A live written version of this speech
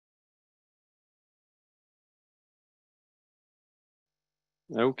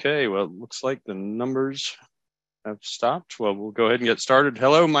Okay, well, it looks like the numbers have stopped. Well, we'll go ahead and get started.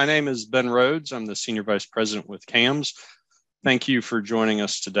 Hello, my name is Ben Rhodes. I'm the Senior Vice President with CAMS. Thank you for joining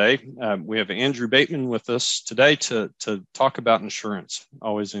us today. We have Andrew Bateman with us today to talk about insurance.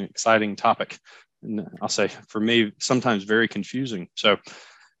 Always an exciting topic. And I'll say, for me, sometimes very confusing. So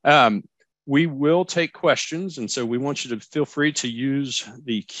we will take questions. And so we want you to feel free to use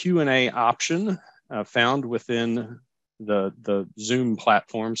the Q&A option found within the Zoom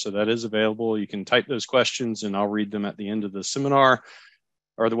platform. So that is available. You can type those questions and I'll read them at the end of the seminar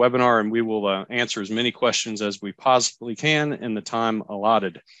or the webinar, and we will answer as many questions as we possibly can in the time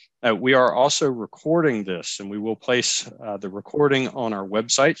allotted. We are also recording this, and we will place the recording on our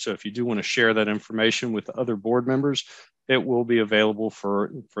website. So if you do want to share that information with other board members, it will be available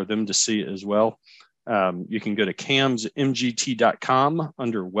for them to see as well. You can go to camsmgt.com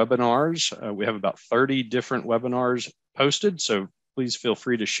under webinars. We have about 30 different webinars posted, so please feel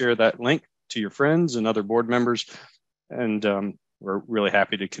free to share that link to your friends and other board members. And we're really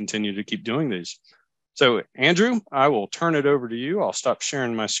happy to continue to keep doing these. So Andrew, I will turn it over to you. I'll stop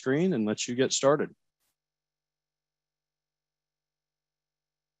sharing my screen and let you get started.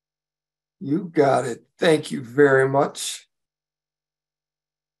 You got it. Thank you very much.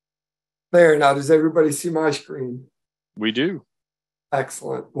 There, now does everybody see my screen? We do.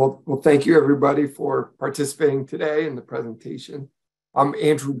 Excellent. Well, thank you everybody for participating today in the presentation. I'm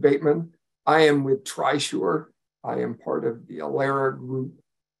Andrew Bateman. I am with TriSure. I am part of the Alera group.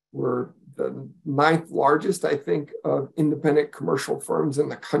 We're the 9th largest, I think, of independent commercial firms in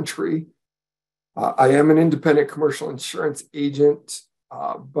the country. I am an independent commercial insurance agent,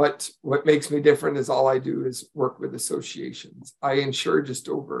 but what makes me different is all I do is work with associations. I insure just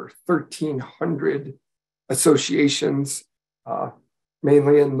over 1,300 associations,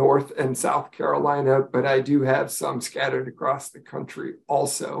 mainly in North and South Carolina, but I do have some scattered across the country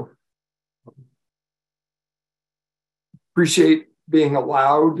also. Appreciate being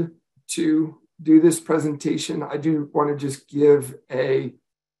allowed to do this presentation. I do want to just give a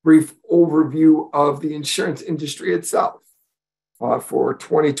brief overview of the insurance industry itself. For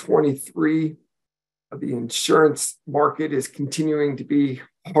 2023, the insurance market is continuing to be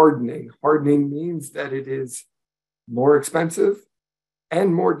hardening. Hardening means that it is more expensive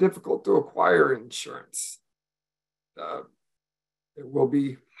and more difficult to acquire insurance. There will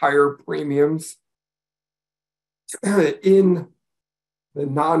be higher premiums in the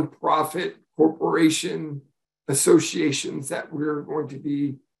nonprofit corporation associations that we're going to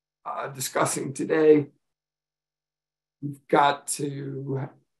be discussing today. We've got to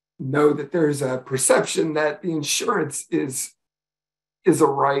know that there's a perception that the insurance is a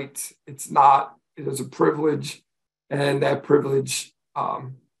right. It's not. It is a privilege, and that privilege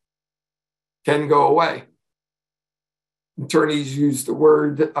can go away. Attorneys use the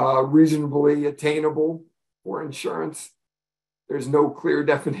word reasonably attainable for insurance. There's no clear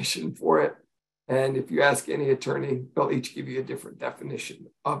definition for it. And if you ask any attorney, they'll each give you a different definition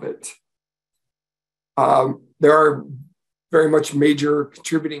of it. There are very much major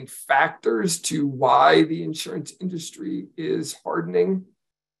contributing factors to why the insurance industry is hardening.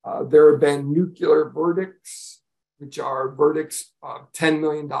 There have been nuclear verdicts, which are verdicts of $10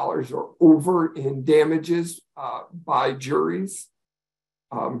 million or over in damages by juries.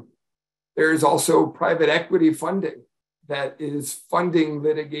 There is also private equity funding that is funding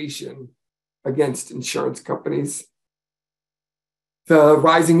litigation against insurance companies. The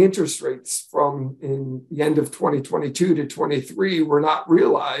rising interest rates from in the end of 2022 to 23 were not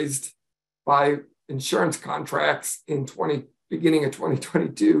realized by insurance contracts in beginning of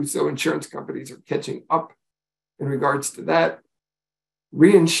 2022. So insurance companies are catching up in regards to that.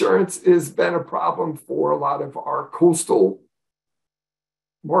 Reinsurance has been a problem for a lot of our coastal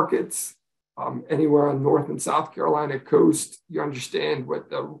markets. Anywhere on North and South Carolina coast, you understand what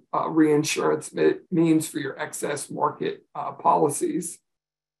the reinsurance means for your excess market policies.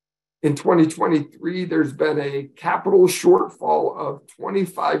 In 2023, there's been a capital shortfall of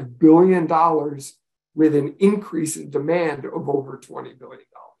 $25 billion with an increase in demand of over $20 billion.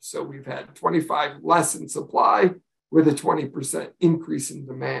 So we've had 25 less in supply with a 20% increase in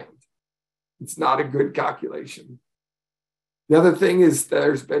demand. It's not a good calculation. The other thing is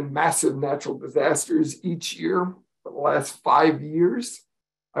there's been massive natural disasters each year for the last 5 years.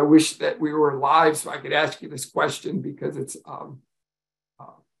 I wish that we were live so I could ask you this question because it's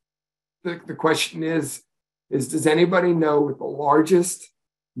the question is does anybody know what the largest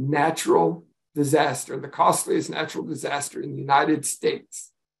natural disaster, the costliest natural disaster in the United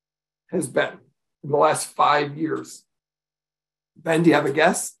States has been in the last 5 years? Ben, do you have a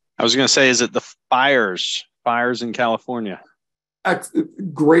guess? I was going to say, is it the fires in California?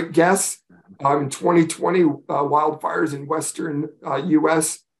 Great guess. In 2020, wildfires in Western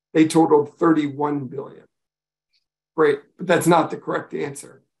US, they totaled 31 billion. Great, but that's not the correct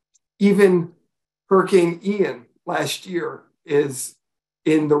answer. Even Hurricane Ian last year is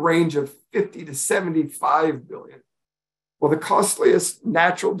in the range of 50 to 75 billion. Well, the costliest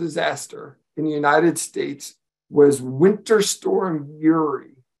natural disaster in the United States was Winter Storm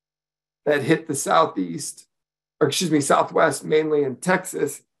Uri that hit the Southwest, mainly in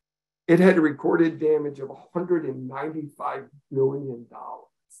Texas. It had a recorded damage of $195 billion.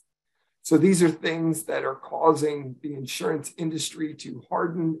 So these are things that are causing the insurance industry to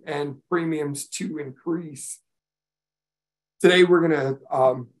harden and premiums to increase. Today, we're going to,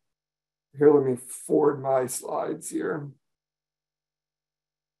 here, let me forward my slides here.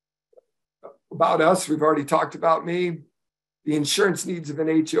 About us, we've already talked about me, the insurance needs of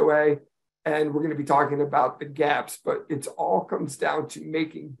an HOA, and we're going to be talking about the gaps, but it all comes down to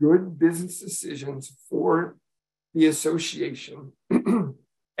making good business decisions for the association.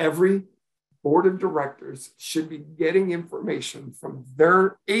 Every board of directors should be getting information from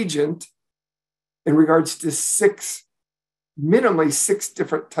their agent in regards to minimally six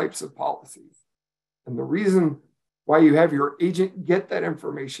different types of policies. And the reason why you have your agent get that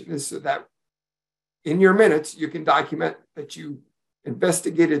information is so that in your minutes, you can document that you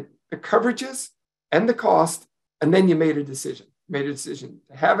investigated the coverages and the cost, and then you made a decision. To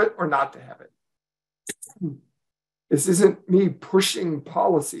have it or not to have it. This isn't me pushing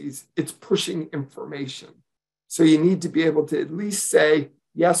policies, it's pushing information. So you need to be able to at least say,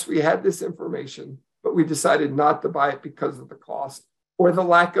 yes, we had this information, but we decided not to buy it because of the cost or the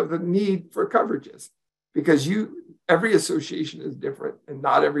lack of the need for coverages. Because every association is different, and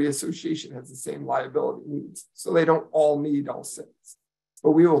not every association has the same liability needs. So they don't all need all six,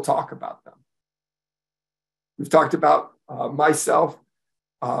 but we will talk about them. We've talked about myself.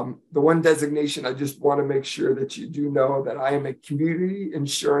 The one designation, I just want to make sure that you do know that I am a community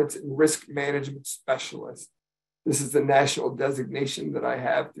insurance and risk management specialist. This is the national designation that I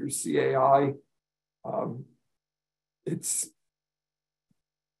have through CAI.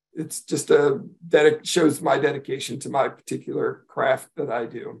 It's just shows my dedication to my particular craft that I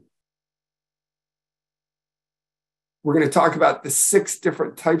do. We're going to talk about the 6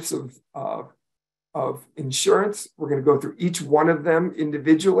 different types of insurance. We're going to go through each one of them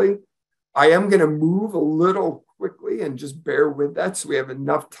individually. I am going to move a little quickly and just bear with that so we have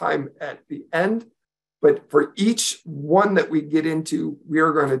enough time at the end. But for each one that we get into, we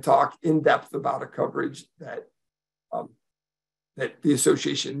are going to talk in depth about a coverage that the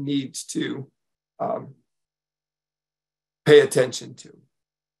association needs to pay attention to.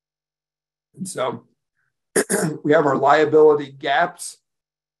 And so we have our liability gaps.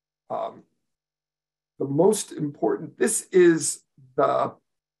 The most important, this is the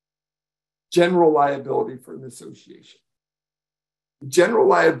general liability for an association. General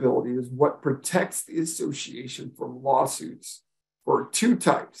liability is what protects the association from lawsuits for 2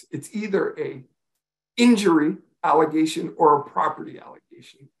 types. It's either an injury allegation or a property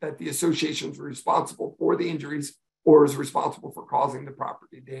allegation that the association is responsible for the injuries or is responsible for causing the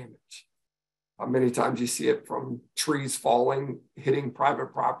property damage. Many times you see it from trees falling, hitting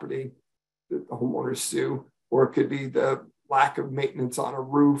private property, the homeowners sue, or it could be the lack of maintenance on a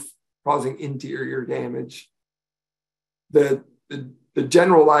roof causing interior damage. The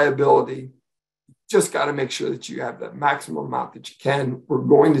general liability, just got to make sure that you have the maximum amount that you can. We're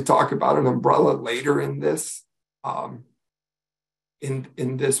going to talk about an umbrella later in this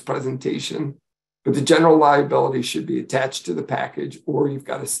presentation, but the general liability should be attached to the package, or you've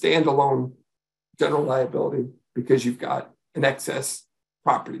got a standalone general liability because you've got an excess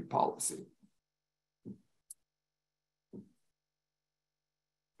property policy.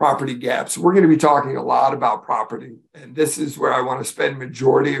 Property gaps. We're going to be talking a lot about property, and this is where I want to spend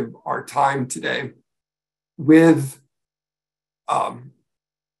majority of our time today with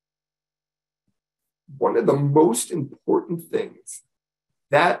one of the most important things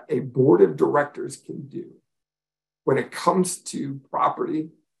that a board of directors can do when it comes to property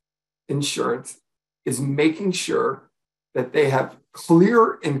insurance is making sure that they have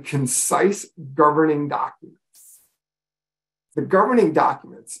clear and concise governing documents. The governing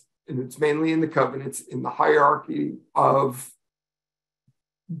documents, and it's mainly in the covenants, in the hierarchy of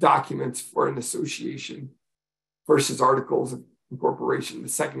documents for an association versus articles of incorporation. The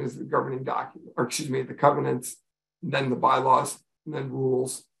second is the governing document, or excuse me, the covenants, and then the bylaws, and then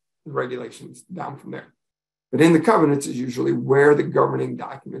rules and regulations down from there. But in the covenants is usually where the governing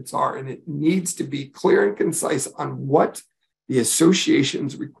documents are, and it needs to be clear and concise on what the association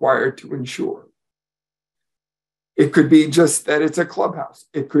is required to insure. It could be just that it's a clubhouse.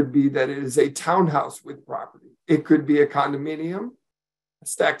 It could be that it is a townhouse with property. It could be a condominium, a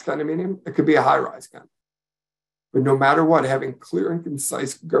stacked condominium. It could be a high-rise condominium. But no matter what, having clear and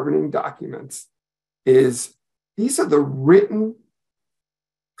concise governing documents these are the written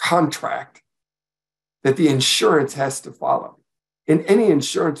contract that the insurance has to follow. In any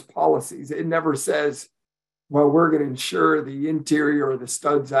insurance policies, it never says, well, we're going to insure the interior or the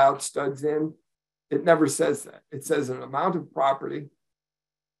studs out, studs in. It never says that. It says an amount of property.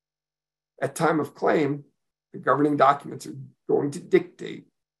 At time of claim, the governing documents are going to dictate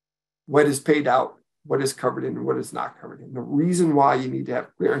what is paid out, what is covered in, and what is not covered in. The reason why you need to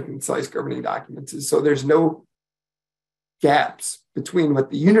have clear and concise governing documents is so there's no gaps between what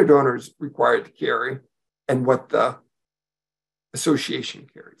the unit owner is required to carry and what the association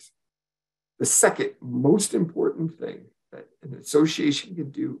carries. The second most important thing that an association can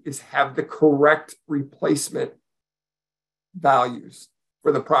do is have the correct replacement values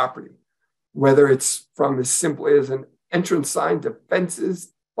for the property, whether it's from as simply as an entrance sign to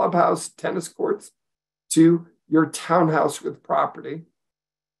fences, clubhouse, tennis courts, to your townhouse with property,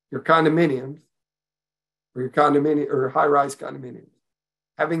 your condominiums, or high-rise condominiums.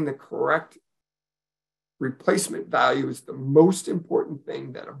 Having the correct replacement value is the most important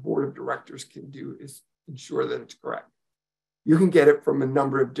thing that a board of directors can do, is ensure that it's correct. You can get it from a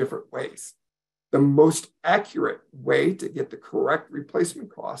number of different ways. The most accurate way to get the correct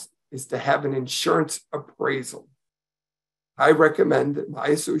replacement cost is to have an insurance appraisal. I recommend that my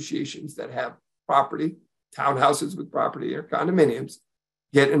associations that have property, townhouses with property, or condominiums,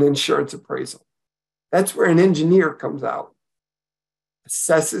 get an insurance appraisal. That's where an engineer comes out,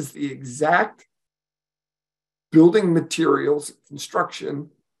 assesses the exact building materials, construction,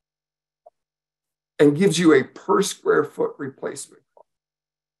 and gives you a per square foot replacement cost.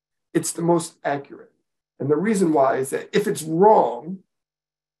 It's the most accurate. And the reason why is that if it's wrong,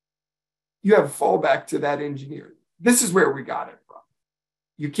 you have a fallback to that engineer. This is where we got it from.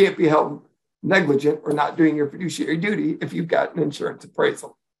 You can't be held negligent or not doing your fiduciary duty if you've got an insurance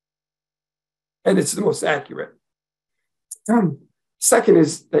appraisal. And it's the most accurate. Second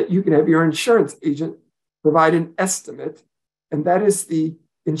is that you can have your insurance agent provide an estimate, and that is the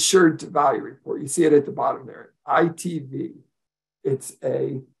insured to value report. You see it at the bottom there, ITV. It's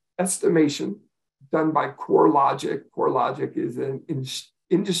a estimation done by CoreLogic. CoreLogic is an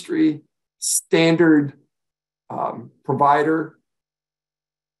industry standard provider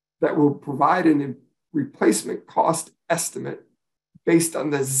that will provide a replacement cost estimate based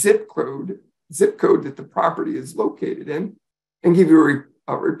on the zip code that the property is located in, and give you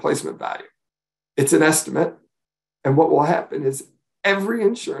a replacement value. It's an estimate. And what will happen is every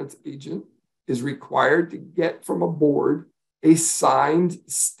insurance agent is required to get from a board a signed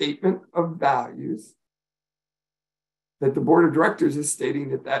statement of values that the board of directors is stating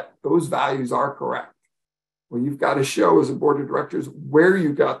that those values are correct. Well, you've got to show as a board of directors where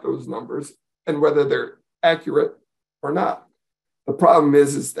you got those numbers and whether they're accurate or not. The problem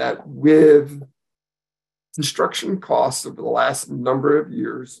is that with construction costs over the last number of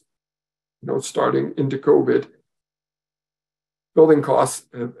years, starting into COVID, building costs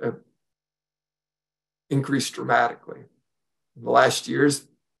have increased dramatically. In the last 12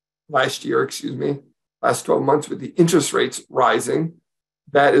 months, with the interest rates rising,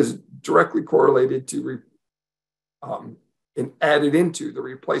 that is directly correlated to and added into the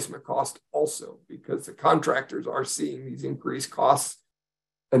replacement cost also, because the contractors are seeing these increased costs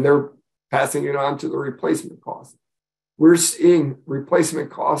and they're passing it on to the replacement cost. We're seeing replacement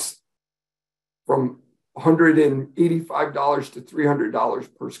costs from $185 to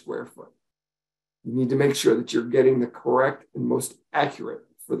 $300 per square foot. You need to make sure that you're getting the correct and most accurate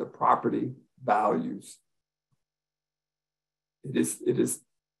for the property values. It is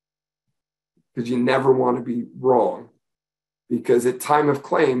because you never want to be wrong, because at time of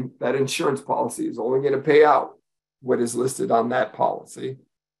claim, that insurance policy is only going to pay out what is listed on that policy,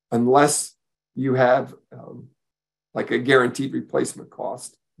 unless you have like a guaranteed replacement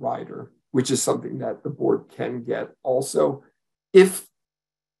cost rider, which is something that the board can get also if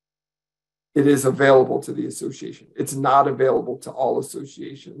it is available to the association. It's not available to all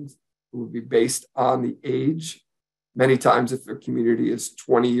associations. It would be based on the age. Many times, if the community is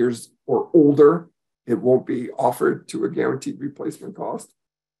 20 years or older, it won't be offered to a guaranteed replacement cost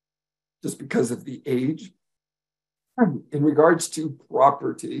just because of the age. In regards to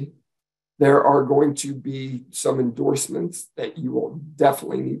property, there are going to be some endorsements that you will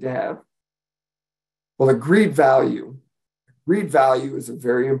definitely need to have. Well, agreed value is a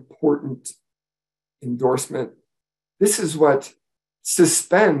very important endorsement. This is what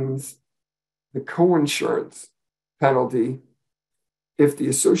suspends the coinsurance penalty if the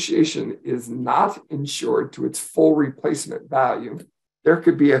association is not insured to its full replacement value. There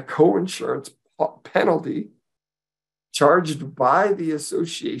could be a co-insurance penalty charged by the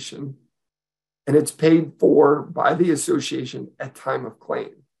association, and it's paid for by the association at time of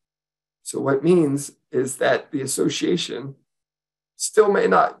claim. So what it means is that the association still may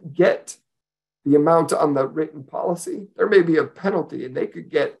not get the amount on the written policy. There may be a penalty, and they could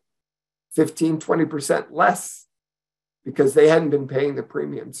get 15, 20% less because they hadn't been paying the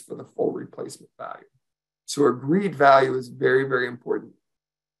premiums for the full replacement value. So agreed value is very, very important.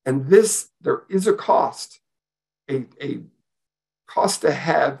 And there is a cost, a cost to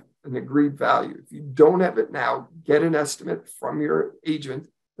have an agreed value. If you don't have it now, get an estimate from your agent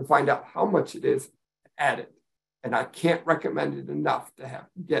to find out how much it is, add it. And I can't recommend it enough to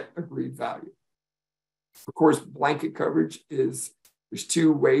get agreed value. Of course, blanket coverage there's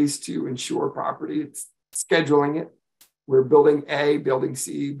two ways to insure property. It's scheduling it, where building A, building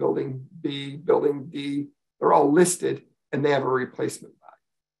C, building B, building D, they're all listed and they have a replacement value.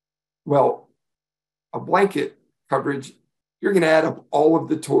 Well, a blanket coverage, you're going to add up all of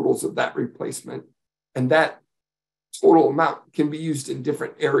the totals of that replacement, and that total amount can be used in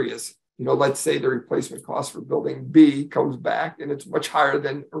different areas. Let's say the replacement cost for building B comes back and it's much higher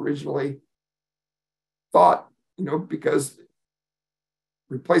than originally thought, because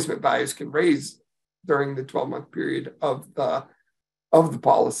replacement values can raise during the 12-month period of the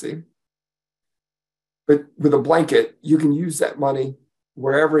policy. But with a blanket, you can use that money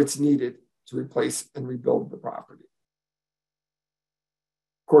wherever it's needed to replace and rebuild the property.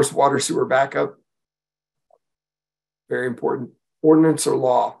 Of course, water sewer backup, very important. Ordinance or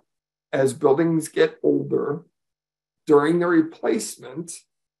law. As buildings get older, during the replacement,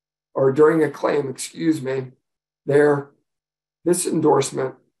 or during a claim, this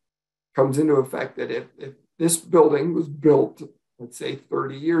endorsement comes into effect that if this building was built, let's say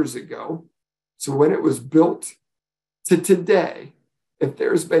 30 years ago, so when it was built to today, if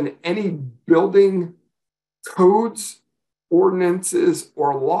there's been any building codes, ordinances,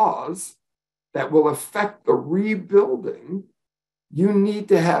 or laws that will affect the rebuilding, you need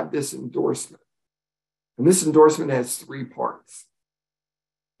to have this endorsement. And this endorsement has three parts.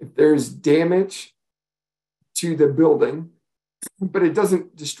 If there's damage to the building, but it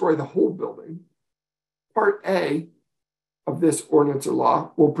doesn't destroy the whole building, Part A of this ordinance or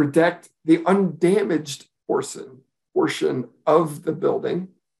law will protect the undamaged portion of the building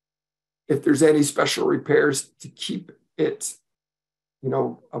if there's any special repairs to keep it,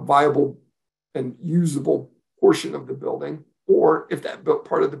 a viable and usable portion of the building, or if that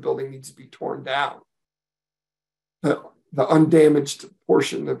part of the building needs to be torn down. The undamaged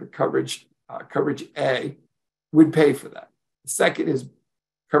portion of the coverage A, would pay for that. The second is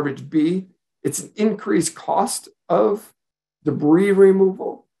coverage B. It's an increased cost of debris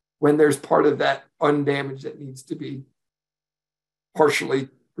removal when there's part of that undamaged that needs to be partially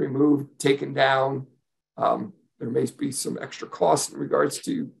removed, taken down. There may be some extra costs in regards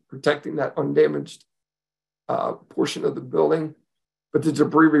to protecting that undamaged portion of the building, but the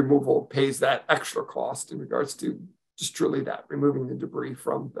debris removal pays that extra cost in regards to just truly that, removing the debris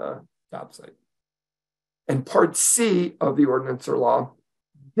from the job site. And Part C of the ordinance or law,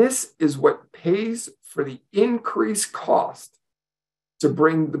 this is what pays for the increased cost to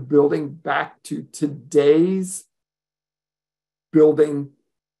bring the building back to today's building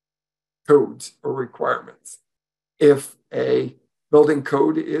codes or requirements. If a building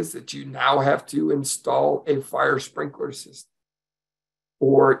code is that you now have to install a fire sprinkler system,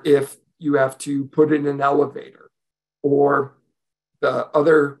 or if you have to put in an elevator, or the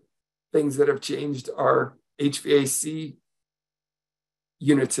other things that have changed are HVAC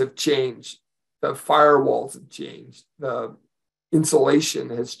units have changed, the firewalls have changed, the insulation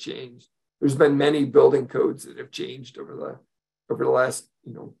has changed. There's been many building codes that have changed over the last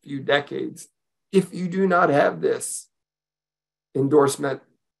few decades. If you do not have this endorsement,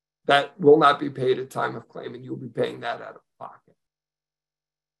 that will not be paid at time of claim, and you'll be paying that out of pocket.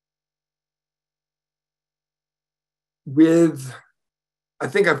 I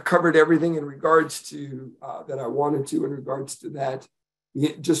think I've covered everything in regards to that I wanted to in regards to that.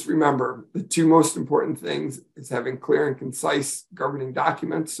 Just remember, the two most important things is having clear and concise governing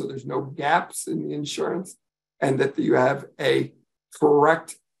documents so there's no gaps in the insurance, and that you have a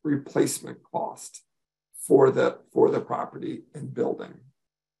correct replacement cost for the property and building.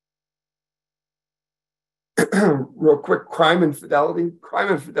 Real quick, crime and fidelity.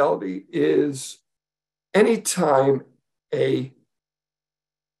 Crime and fidelity is anytime an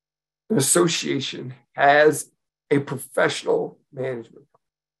association has a professional management.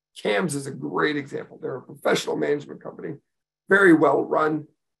 CAMS is a great example. They're a professional management company, very well run.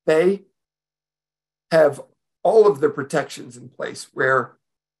 They have all of the protections in place where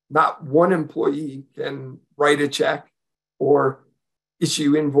not one employee can write a check or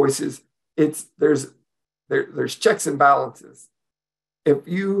issue invoices. There's checks and balances. If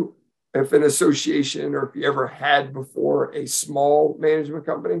an association, or if you ever had before a small management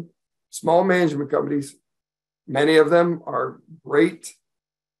companies, many of them are great,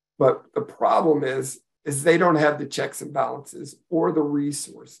 but the problem is they don't have the checks and balances or the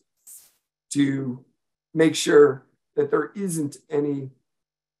resources to make sure that there isn't any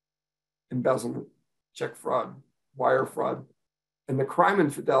embezzlement, check fraud, wire fraud. And the crime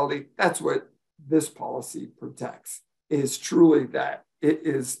and fidelity, that's what this policy protects, is truly that. It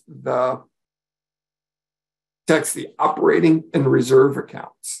protects the operating and reserve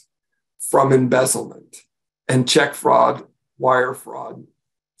accounts from embezzlement and check fraud, wire fraud,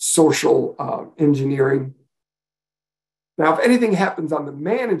 social engineering. Now, if anything happens on the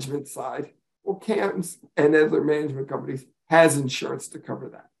management side, well, CAMS and other management companies has insurance to cover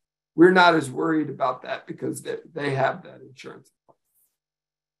that. We're not as worried about that because they have that insurance.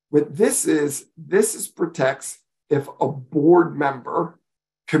 What this protects if a board member,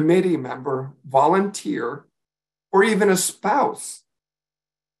 committee member, volunteer, or even a spouse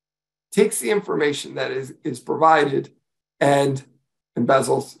takes the information that is provided and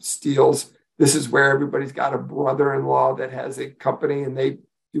embezzles, steals. This is where everybody's got a brother-in-law that has a company and they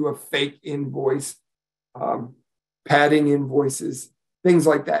do a fake invoice, padding invoices, things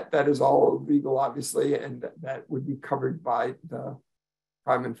like that. That is all illegal, obviously, and that would be covered by the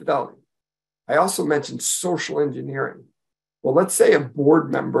crime and fidelity. I also mentioned social engineering. Well, let's say a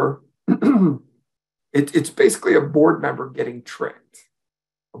board member, it's basically a board member getting tricked.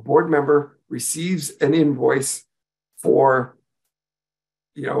 A board member receives an invoice for,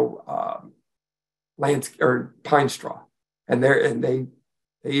 land or pine straw, and they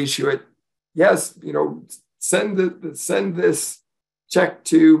issue it. Yes, send this check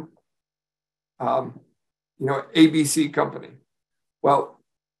to, ABC company. Well,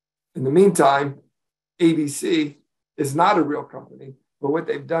 in the meantime, ABC is not a real company, but what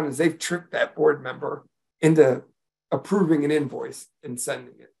they've done is they've tricked that board member into approving an invoice and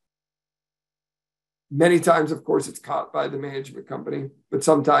sending it. Many times, of course, it's caught by the management company, but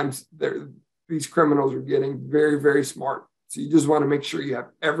sometimes these criminals are getting very, very smart. So you just want to make sure you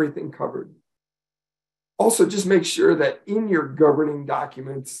have everything covered. Also, just make sure that in your governing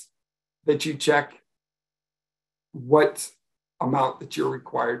documents that you check what amount that you're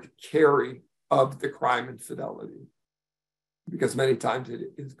required to carry of the crime and fidelity, because many times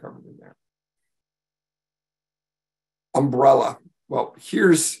it is covered in there. Umbrella. Well,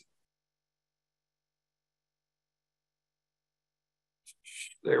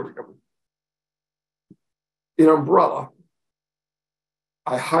 there we go. In umbrella,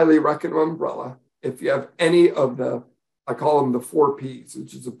 I highly recommend umbrella if you have any of I call them the 4 Ps,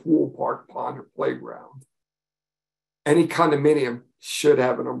 which is a pool, park, pond, or playground. Any condominium should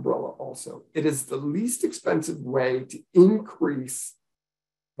have an umbrella also. It is the least expensive way to increase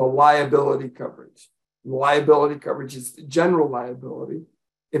the liability coverage. Liability coverage is the general liability.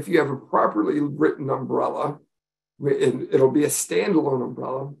 If you have a properly written umbrella, it'll be a standalone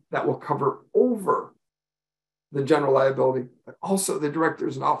umbrella that will cover over the general liability, but also the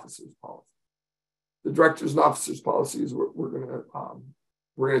directors and officers policy. The directors and officers policy is what we're going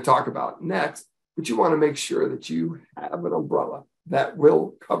to talk about next. But you want to make sure that you have an umbrella that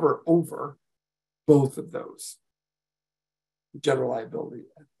will cover over both of those, general liability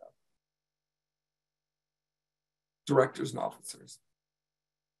and directors and officers.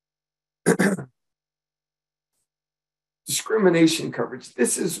 Discrimination coverage.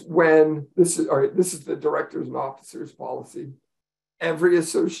 This is the directors and officers policy. Every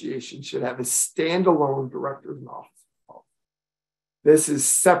association should have a standalone directors and officers policy. This is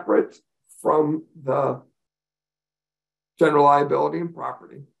separate from the general liability and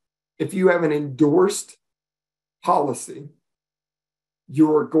property. If you have an endorsed policy,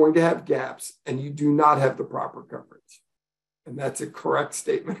 you're going to have gaps and you do not have the proper coverage. And that's a correct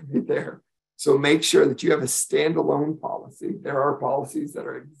statement right there. So make sure that you have a standalone policy. There are policies that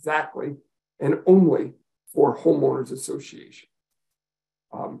are exactly and only for homeowners association,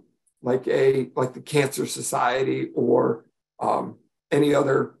 like the Cancer Society or any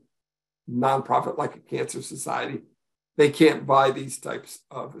other nonprofit like a Cancer Society. They can't buy these types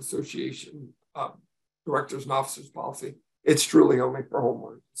of association directors and officers policy. It's truly only for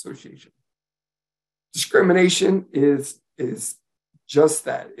homeowners association. Discrimination is just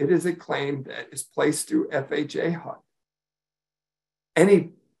that. It is a claim that is placed through FHA HUD.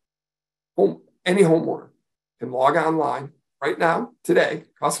 Any any homeowner can log online right now, today,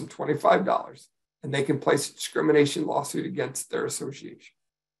 costs them $25, and they can place a discrimination lawsuit against their association.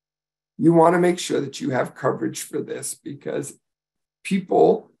 You want to make sure that you have coverage for this because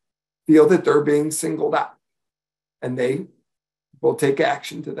people feel that they're being singled out, and they will take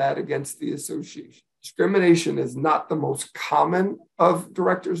action to that against the association. Discrimination is not the most common of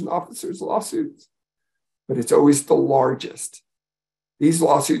directors and officers lawsuits, but it's always the largest. These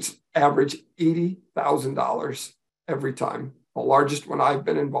lawsuits average $80,000 every time. The largest one I've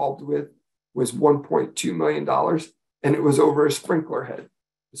been involved with was $1.2 million, and it was over a sprinkler head.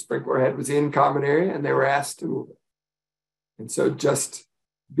 The sprinkler head was in common area, and they were asked to move it. And so just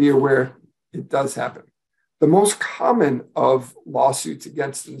be aware it does happen. The most common of lawsuits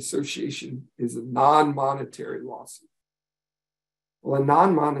against an association is a non-monetary lawsuit. Well, a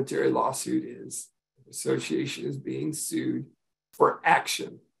non-monetary lawsuit is an association is being sued for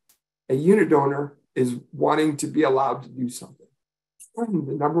action. A unit owner is wanting to be allowed to do something.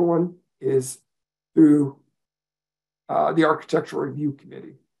 The number one is through the Architectural Review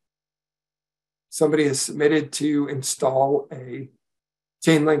Committee. Somebody has submitted to install a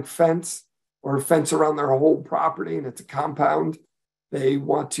chain link fence or a fence around their whole property, and it's a compound. They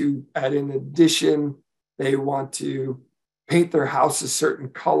want to add an addition. They want to paint their house a certain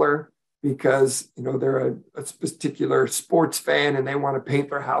color because they're a particular sports fan and they want to paint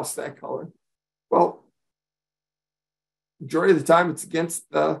their house that color. Well, majority of the time it's against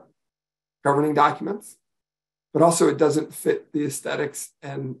the governing documents, but also it doesn't fit the aesthetics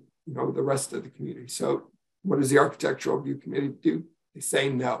and the rest of the community. So what does the Architectural Review Committee do? They say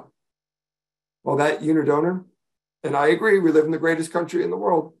no. Well, that unit owner, and I agree, we live in the greatest country in the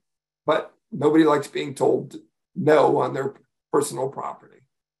world, but nobody likes being told no on their personal property.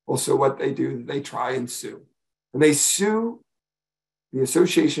 Well, so what they do, they try and sue. And they sue the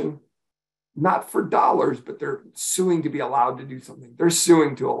association not for dollars, but they're suing to be allowed to do something. They're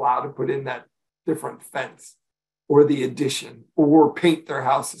suing to allow to put in that different fence or the addition or paint their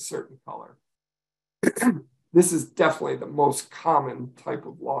house a certain color. This is definitely the most common type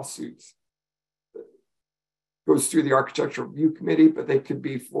of lawsuits that goes through the Architectural Review Committee, but they could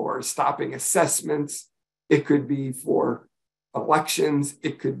be for stopping assessments. It could be for elections.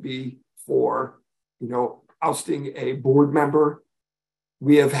 It could be for, ousting a board member.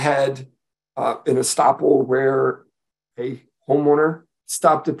 We have had an estoppel where a homeowner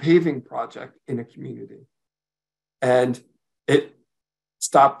stopped a paving project in a community, and it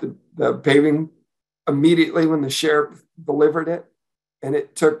stopped the paving immediately when the sheriff delivered it, and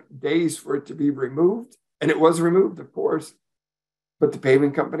it took days for it to be removed, and it was removed, of course, but the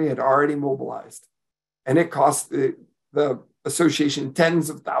paving company had already mobilized, and it cost the association tens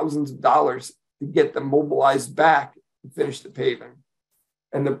of thousands of dollars to get them mobilized back and finish the paving,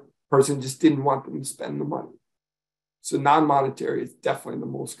 and the person just didn't want them to spend the money. So non-monetary is definitely the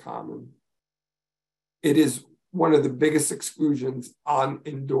most common. It is one of the biggest exclusions on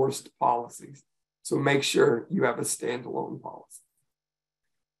endorsed policies. So make sure you have a standalone policy.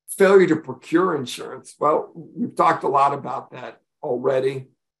 Failure to procure insurance. Well, we've talked a lot about that already.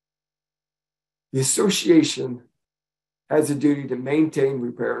 The association has a duty to maintain,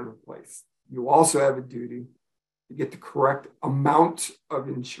 repair, and replace. You also have a duty to get the correct amount of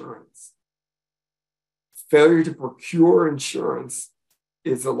insurance. Failure to procure insurance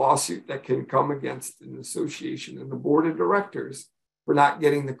is a lawsuit that can come against an association and the board of directors for not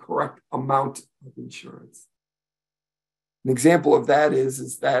getting the correct amount of insurance. An example of that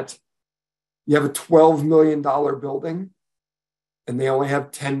is that you have a $12 million building and they only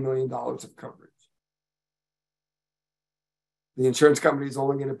have $10 million of coverage. The insurance company is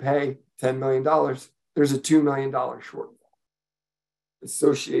only going to pay $10 million. There's a $2 million shortfall.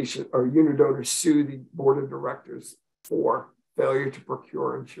 Association or unit owners sue the board of directors for failure to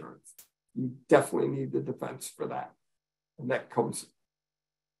procure insurance. You definitely need the defense for that. And that comes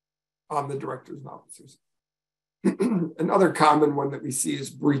on the directors and officers. Another common one that we see is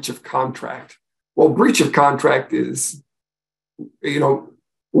breach of contract. Well, breach of contract is,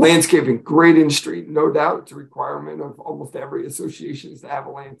 landscaping, great industry, no doubt. It's a requirement of almost every association is to have a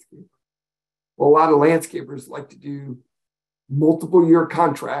landscaper. Well, a lot of landscapers like to do multiple year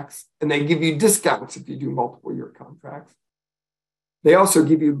contracts, and they give you discounts if you do multiple year contracts. They also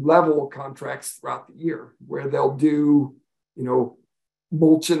give you level contracts throughout the year where they'll do,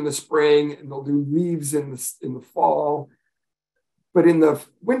 mulch in the spring and they'll do leaves in the fall. But in the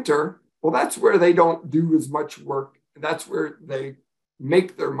winter, well, that's where they don't do as much work. And that's where they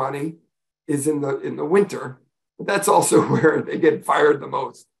make their money is in the winter. But that's also where they get fired the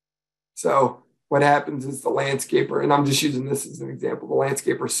most. So what happens is the landscaper, and I'm just using this as an example, the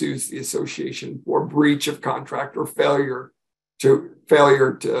landscaper sues the association for breach of contract or failure to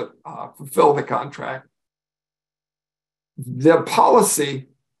fulfill the contract. The policy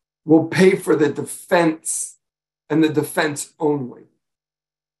will pay for the defense and the defense only.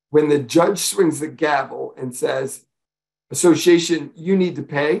 When the judge swings the gavel and says, association, you need to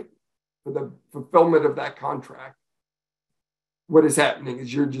pay for the fulfillment of that contract, what is happening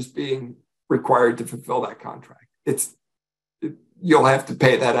is you're just being required to fulfill that contract. You'll have to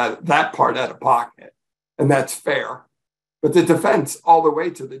pay that part out of pocket, and that's fair. But the defense, all the way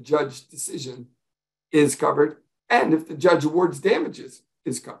to the judge's decision, is covered, and if the judge awards damages,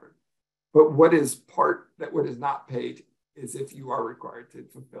 is covered. But what is not paid is if you are required to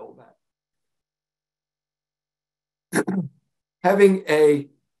fulfill that. Having a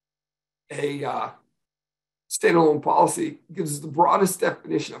standalone policy gives the broadest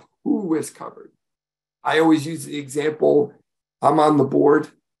definition of who is covered. I always use the example, I'm on the board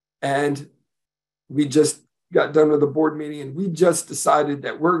and we just got done with the board meeting and we just decided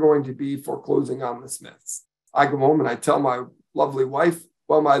that we're going to be foreclosing on the Smiths. I go home and I tell my lovely wife,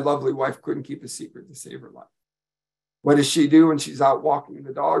 well, my lovely wife couldn't keep a secret to save her life. What does she do when she's out walking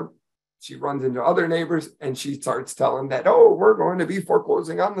the dog? She runs into other neighbors and she starts telling that, oh, we're going to be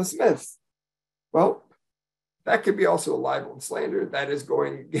foreclosing on the Smiths. Well, that could be also a libel and slander. That is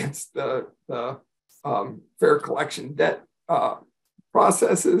going against the fair collection debt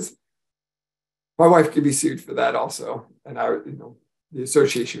processes. My wife could be sued for that also. And the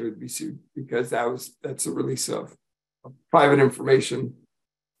association would be sued because that's a release of private information.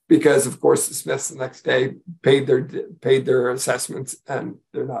 Because of course the Smiths the next day paid their assessments and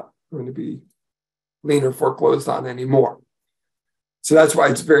they're not going to be lien or foreclosed on anymore. So that's why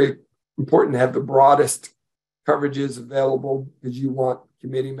it's very important to have the broadest coverages available because you want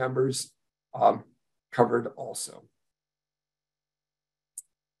committee members covered also.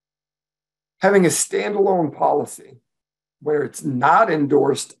 Having a standalone policy where it's not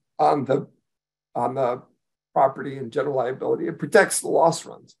endorsed on the property and general liability, it protects the loss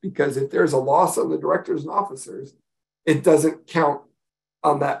runs because if there's a loss on the directors and officers, it doesn't count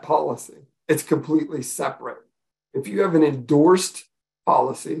on that policy. It's completely separate. If you have an endorsed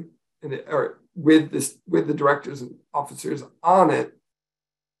policy with the directors and officers on it,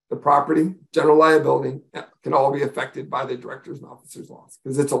 the property, general liability can all be affected by the directors and officers' loss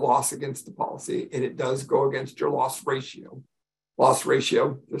because it's a loss against the policy and it does go against your loss ratio. Loss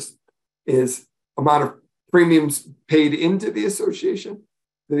ratio just is amount of premiums paid into the association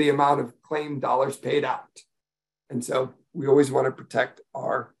to the amount of claim dollars paid out. And so we always want to protect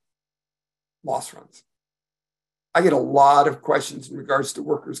our loss runs. I get a lot of questions in regards to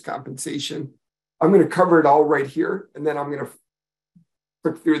workers' compensation. I'm going to cover it all right here, and then I'm going to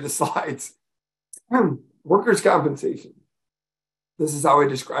click through the slides. Workers' compensation. This is how I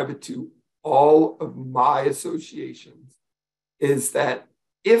describe it to all of my associations, is that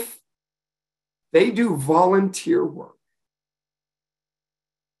if they do volunteer work,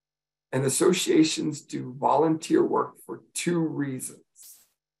 and associations do volunteer work for two reasons.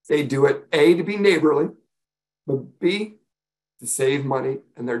 They do it, A, to be neighborly, but B, to save money,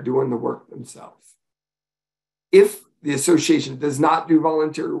 and they're doing the work themselves. If the association does not do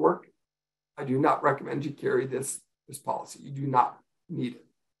volunteer work, I do not recommend you carry this policy. You do not need it.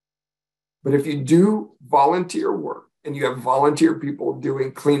 But if you do volunteer work, and you have volunteer people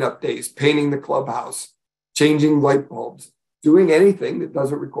doing cleanup days, painting the clubhouse, changing light bulbs, doing anything that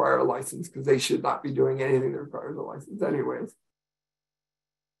doesn't require a license, because they should not be doing anything that requires a license anyways.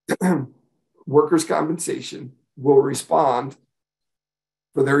 Workers' compensation will respond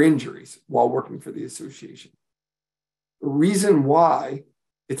for their injuries while working for the association. The reason why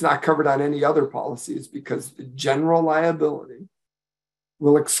it's not covered on any other policy is because the general liability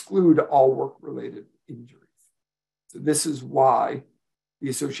will exclude all work-related injuries. So this is why the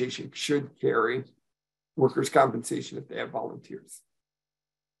association should carry workers' compensation if they have volunteers.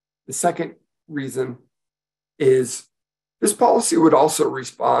 The second reason is this policy would also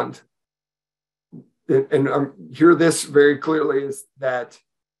respond, and hear this very clearly, is that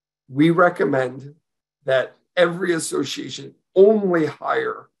we recommend that every association only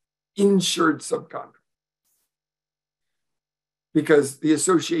hire insured subcontractors because the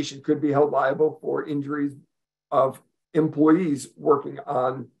association could be held liable for injuries of employees working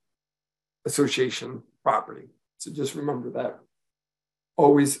on association property. So just remember that.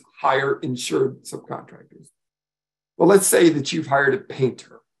 Always hire insured subcontractors. Well, let's say that you've hired a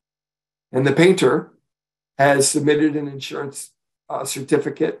painter and the painter has submitted an insurance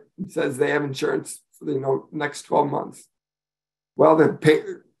certificate and says they have insurance for the next 12 months. Well,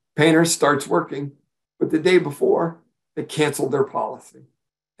 the Painter starts working, but the day before, they canceled their policy.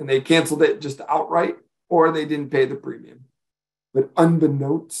 And they canceled it just outright, or they didn't pay the premium. But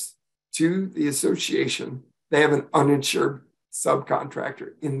unbeknownst to the association, they have an uninsured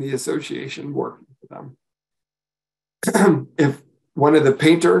subcontractor in the association working for them. If one of the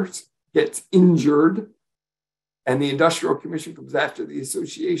painters gets injured and the industrial commission comes after the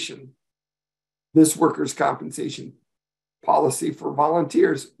association, this workers' compensation policy for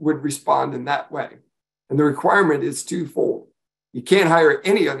volunteers would respond in that way. And the requirement is twofold. You can't hire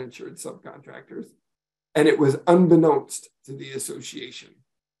any uninsured subcontractors. And it was unbeknownst to the association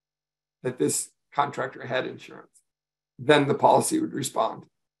that this contractor had insurance. Then the policy would respond.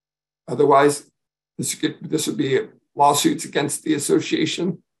 Otherwise, this would be lawsuits against the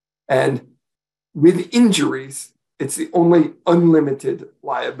association. And with injuries, it's the only unlimited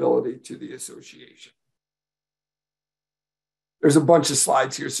liability to the association. There's a bunch of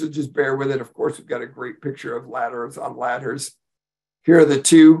slides here, so just bear with it. Of course, we've got a great picture of ladders on ladders. Here are the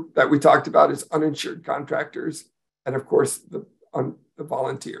two that we talked about as uninsured contractors, and of course, the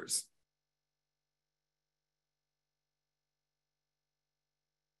volunteers.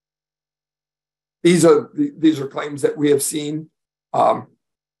 These are claims that we have seen,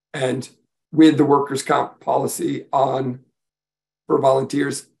 and with the workers' comp policy for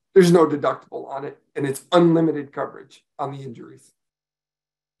volunteers, there's no deductible on it, and it's unlimited coverage on the injuries.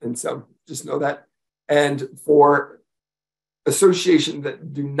 And so just know that. And for associations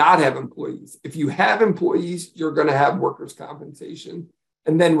that do not have employees, if you have employees, you're going to have workers' compensation.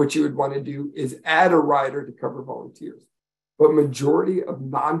 And then what you would want to do is add a rider to cover volunteers. But majority of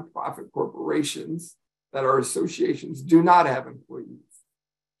nonprofit corporations that are associations do not have employees.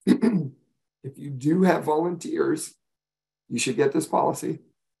 If you do have volunteers, you should get this policy.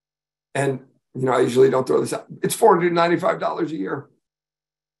 And, I usually don't throw this out. It's $495 a year.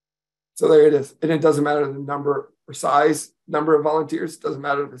 So there it is. And it doesn't matter the number of volunteers. It doesn't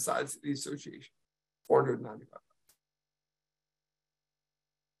matter the size of the association. $495.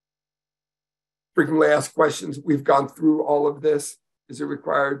 Frequently asked questions. We've gone through all of this. Is it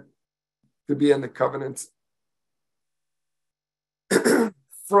required to be in the covenants?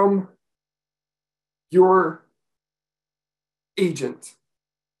 From your agent,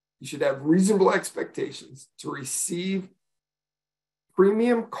 you should have reasonable expectations to receive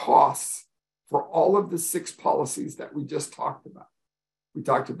premium costs for all of the 6 policies that we just talked about. We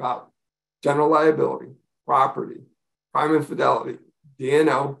talked about general liability, property, crime and fidelity,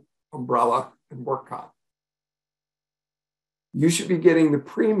 D&O, umbrella, and work comp. You should be getting the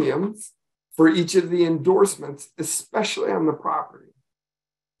premiums for each of the endorsements, especially on the property.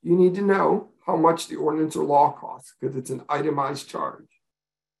 You need to know how much the ordinance or law costs because it's an itemized charge.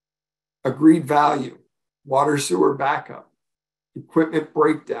 Agreed value, water sewer backup, equipment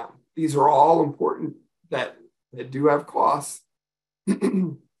breakdown. These are all important that do have costs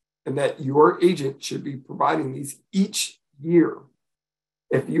and that your agent should be providing these each year.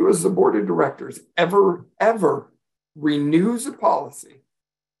 If you as the board of directors ever renews a policy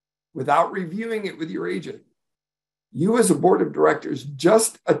without reviewing it with your agent, you as a board of directors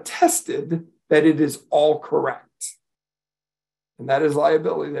just attested that it is all correct. And that is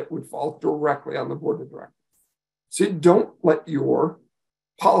liability that would fall directly on the board of directors. So don't let your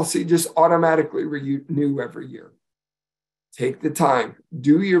policy just automatically renew every year. Take the time,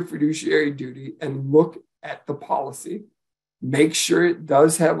 do your fiduciary duty, and look at the policy. Make sure it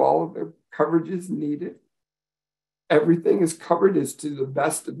does have all of the coverages needed. Everything is covered as to the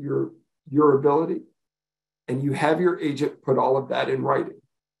best of your ability. And you have your agent put all of that in writing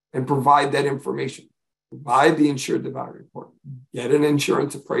and provide that information. Provide the insured value report. Get an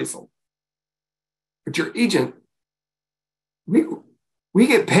insurance appraisal. But your agent, we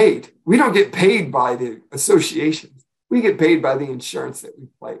get paid. We don't get paid by the associations. We get paid by the insurance that we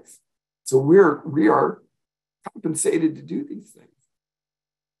place. So we are compensated to do these things.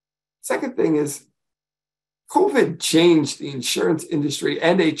 Second thing is COVID changed the insurance industry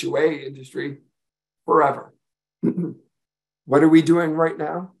and HOA industry forever. What are we doing right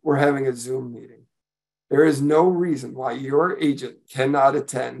now? We're having a Zoom meeting. There is no reason why your agent cannot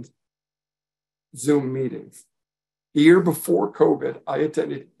attend Zoom meetings. The year before COVID, I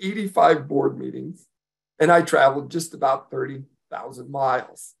attended 85 board meetings and I traveled just about 30,000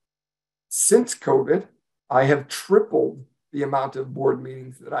 miles. Since COVID, I have tripled the amount of board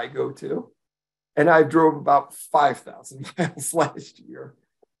meetings that I go to, and I drove about 5,000 miles last year.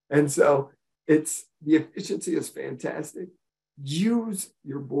 And so the efficiency is fantastic. Use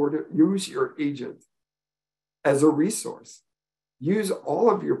your agent as a resource. Use all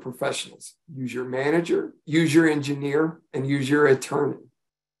of your professionals. Use your manager, use your engineer, and use your attorney.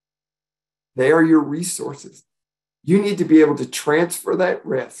 They are your resources. You need to be able to transfer that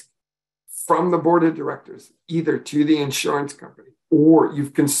risk from the board of directors, either to the insurance company, or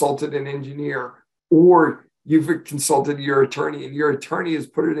you've consulted an engineer, or you've consulted your attorney, and your attorney has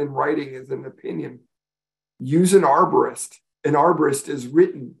put it in writing as an opinion. Use an arborist. An arborist is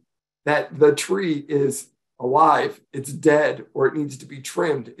written that the tree is alive, it's dead, or it needs to be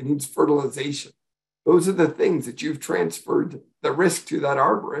trimmed, it needs fertilization. Those are the things that you've transferred the risk to that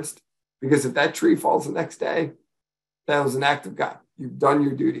arborist, because if that tree falls the next day, that was an act of God. You've done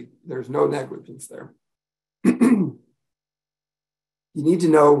your duty. There's no negligence there. You need to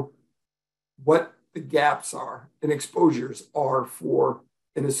know what the gaps are and exposures are for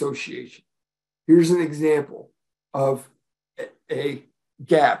an association. Here's an example of a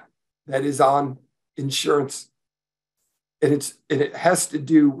gap that is on insurance, and it has to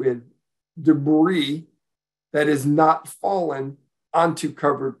do with debris that is not fallen onto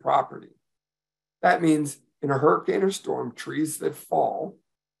covered property. That means in a hurricane or storm, trees that fall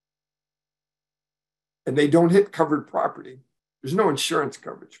and they don't hit covered property, there's no insurance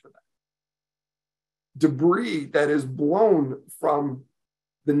coverage for that. Debris that is blown from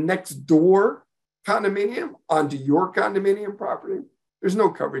the next door condominium onto your condominium property, there's no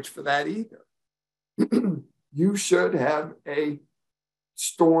coverage for that either. You should have a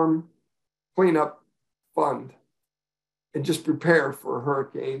storm cleanup fund and just prepare for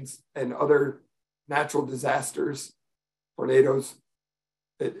hurricanes and other natural disasters, tornadoes,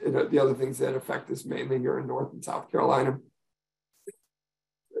 and the other things that affect us mainly here in North and South Carolina.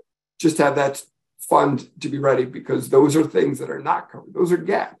 Just have that fund to be ready, because those are things that are not covered. Those are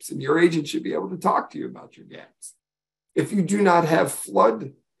gaps, and your agent should be able to talk to you about your gaps. If you do not have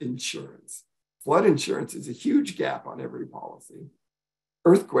flood insurance is a huge gap on every policy.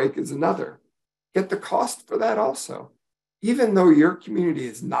 Earthquake is another. Get the cost for that also. Even though your community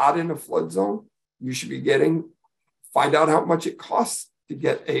is not in a flood zone, you should be find out how much it costs to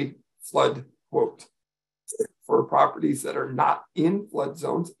get a flood quote. For properties that are not in flood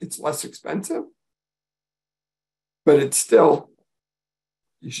zones, it's less expensive, but it's still,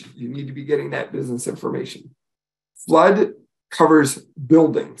 you need to be getting that business information. Flood covers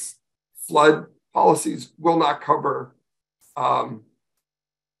buildings. Flood policies will not cover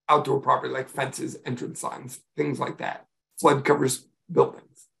outdoor property like fences, entrance signs, things like that. Flood covers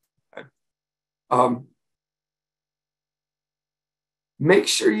buildings. Okay. Make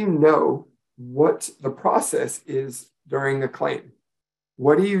sure you know what the process is during a claim.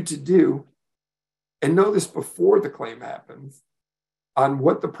 What are you to do? And know this before the claim happens on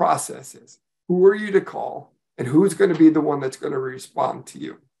what the process is. Who are you to call, and who's going to be the one that's going to respond to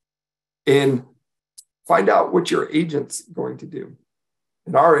you? And find out what your agent's going to do.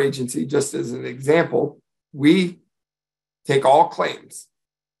 In our agency, just as an example, we take all claims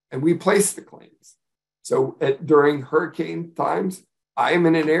and we place the claims. So during hurricane times, I am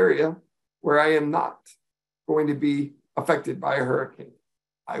in an area where I am not going to be affected by a hurricane.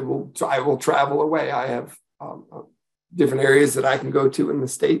 I will travel away. I have different areas that I can go to in the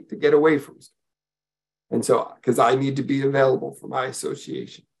state to get away from stuff. And so, because I need to be available for my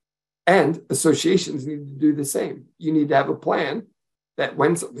association. And associations need to do the same. You need to have a plan that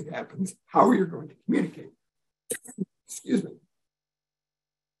when something happens, how you're going to communicate. Excuse me.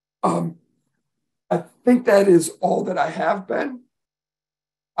 I think that is all that I have, Ben.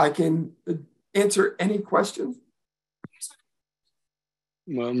 I can answer any questions.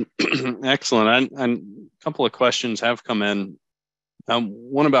 Well, excellent. And a couple of questions have come in.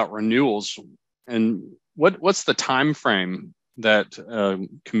 One about renewals, and what's the time frame that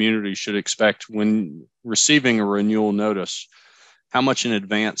community should expect when receiving a renewal notice? How much in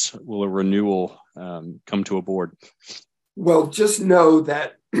advance will a renewal come to a board? Well, just know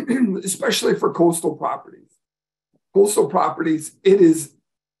that, especially for coastal properties, it is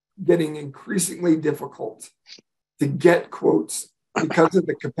getting increasingly difficult to get quotes because of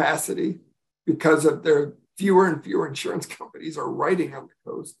the capacity, because of their fewer and fewer insurance companies are writing on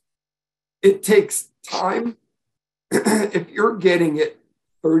the coast. It takes time. If you're getting it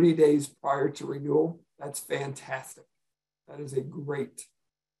 30 days prior to renewal, that's fantastic. That is a great,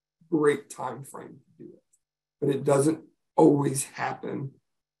 great time frame to do it. But it doesn't always happen.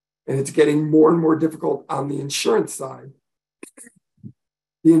 And it's getting more and more difficult on the insurance side.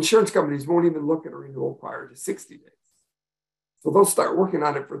 The insurance companies won't even look at a renewal prior to 60 days. So they'll start working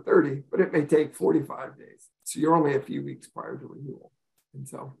on it for 30, but it may take 45 days. So you're only a few weeks prior to renewal. And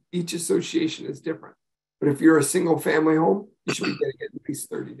so each association is different. But if you're a single family home, you should be getting it at least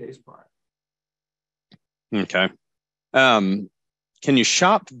 30 days prior. Okay. Can you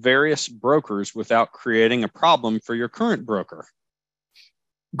shop various brokers without creating a problem for your current broker?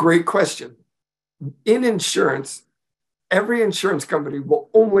 Great question. in insurance, every insurance company will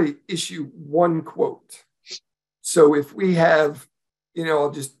only issue one quote. So if we have,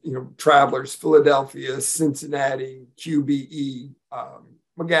 Travelers, Philadelphia, Cincinnati, QBE,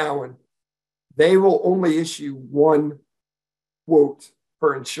 McGowan, they will only issue one quote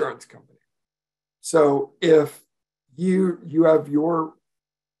per insurance company. So if you have your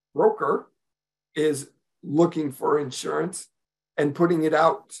broker is looking for insurance and putting it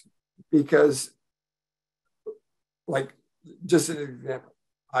out because, like, just an example,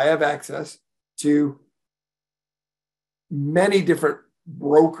 I have access to many different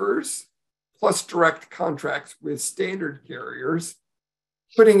brokers plus direct contracts with standard carriers.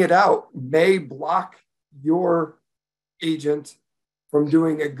 Putting it out may block your agent from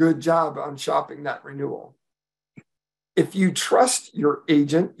doing a good job on shopping that renewal. If you trust your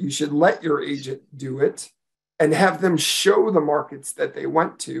agent, you should let your agent do it and have them show the markets that they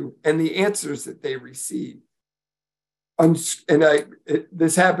went to and the answers that they received.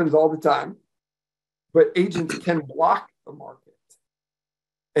 This happens all the time, but agents can block the market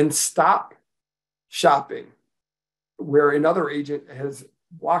and stop shopping where another agent has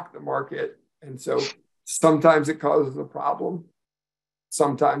blocked the market. And so sometimes it causes a problem.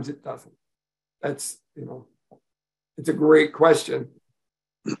 Sometimes it doesn't. That's, it's a great question.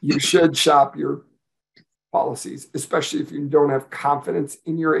 You should shop your policies, especially if you don't have confidence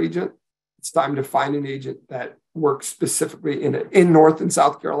in your agent. It's time to find an agent that works specifically in it. In North and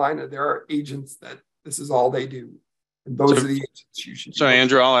South Carolina, there are agents that this is all they do. And those are the agents you should. So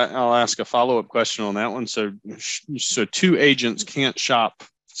Andrew, I'll ask a follow-up question on that one. So two agents can't shop,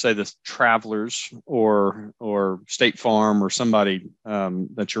 say, the Travelers or State Farm or somebody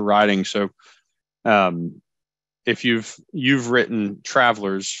that you're writing. So if you've written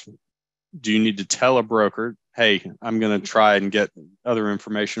Travelers, do you need to tell a broker, hey, I'm going to try and get other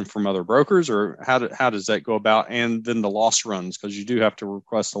information from other brokers, or how does that go about? And then the loss runs, because you do have to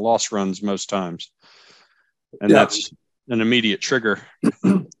request the loss runs most times. And that's an immediate trigger.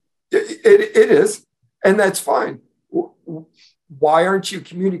 It is. And that's fine. Why aren't you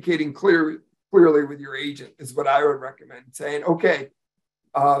communicating clearly with your agent is what I would recommend. Saying, okay,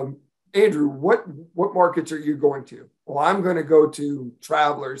 Andrew, what markets are you going to? Well, I'm going to go to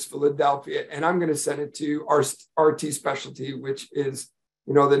Travelers, Philadelphia, and I'm going to send it to our RT Specialty, which is,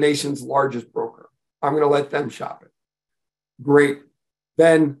 the nation's largest broker. I'm going to let them shop it. Great.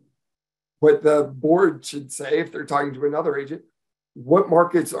 Then what the board should say, if they're talking to another agent, what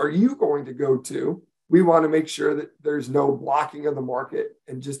markets are you going to go to? We want to make sure that there's no blocking of the market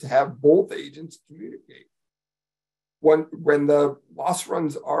and just have both agents communicate. When the loss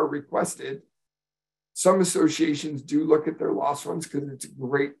runs are requested, some associations do look at their loss runs because it's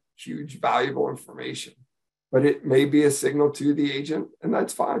great, huge, valuable information. But it may be a signal to the agent, and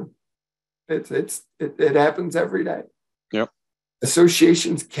that's fine. It happens every day. Yep.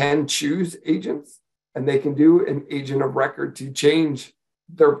 Associations can choose agents, and they can do an agent of record to change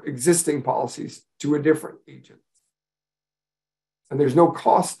their existing policies to a different agent. And there's no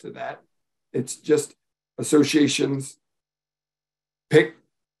cost to that. It's just associations pick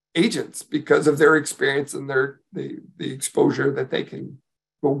agents because of their experience and the exposure that they can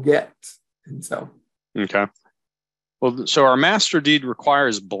go get. And so, okay. Well, so our master deed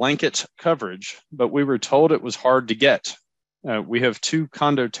requires blanket coverage, but we were told it was hard to get. We have 2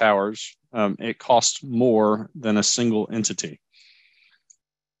 condo towers. It costs more than a single entity.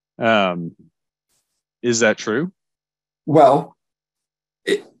 Is that true? Well,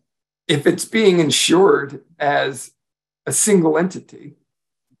 if it's being insured as a single entity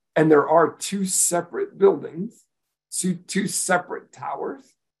and there are 2 separate buildings, 2 separate towers,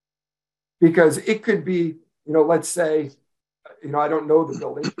 because it could be, let's say, I don't know the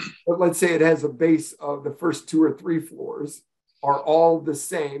building, but let's say it has a base of the first 2 or 3 floors are all the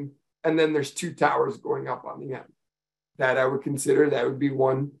same. And then there's 2 towers going up on the end. That I would consider that would be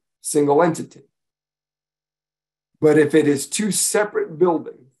one single entity. But if it is 2 separate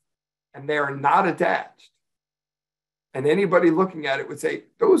buildings and they are not attached, and anybody looking at it would say,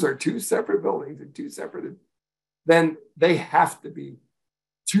 those are 2 separate buildings and 2 separate, then they have to be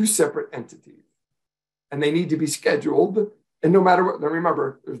 2 separate entities. And they need to be scheduled. And no matter what, now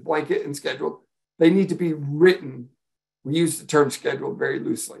remember, there's blanket and scheduled. They need to be written. We use the term scheduled very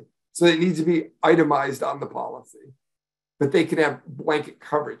loosely. So it needs to be itemized on the policy. But they can have blanket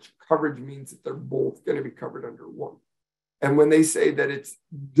coverage. Coverage means that they're both going to be covered under one. And when they say that it's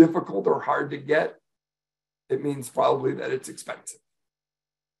difficult or hard to get, it means probably that it's expensive.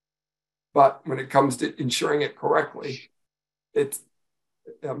 But when it comes to insuring it correctly,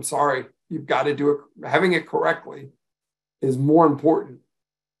 I'm sorry, you've got to do it. Having it correctly is more important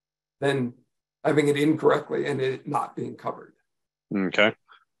than having it incorrectly and it not being covered. Okay.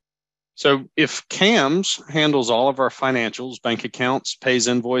 So if CAMS handles all of our financials, bank accounts, pays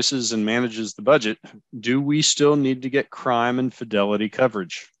invoices, and manages the budget, do we still need to get crime and fidelity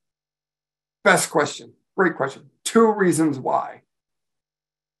coverage? Best question. Great question. 2 reasons why.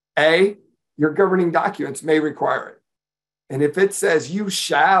 A, your governing documents may require it. And if it says you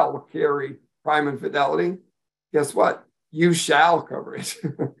shall carry crime and fidelity, guess what? You shall cover it.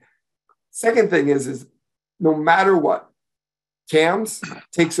 Second thing is no matter what, CAMS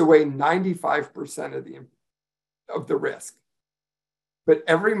takes away 95% of the risk. But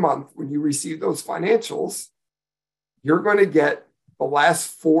every month when you receive those financials, you're going to get the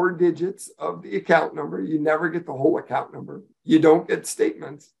last 4 digits of the account number. You never get the whole account number. You don't get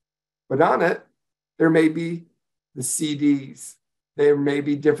statements. But on it, there may be the CDs. There may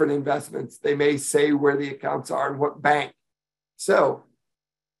be different investments. They may say where the accounts are and what bank. So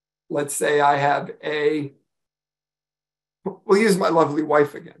let's say I have we'll use my lovely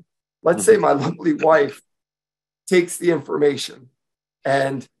wife again. Let's say my lovely wife takes the information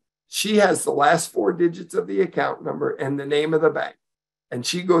and she has the last 4 digits of the account number and the name of the bank. And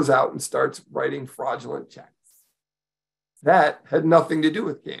she goes out and starts writing fraudulent checks. That had nothing to do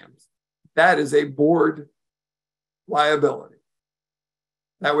with CAMS. That is a board liability.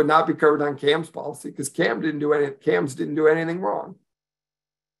 That would not be covered on CAMS policy because CAMS didn't do anything wrong.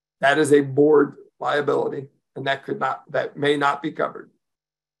 That is a board liability, and that may not be covered.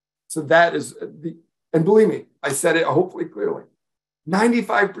 So that is and believe me, I said it hopefully clearly.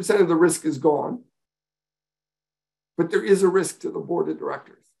 95% of the risk is gone, but there is a risk to the board of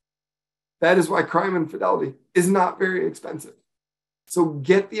directors. That is why crime and fidelity is not very expensive. So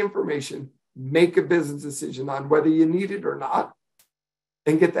get the information, make a business decision on whether you need it or not,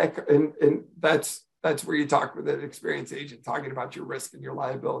 and get that. And that's where you talk with an experienced agent, talking about your risk and your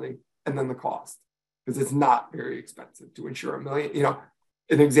liability, and then the cost, because it's not very expensive to insure $1 million.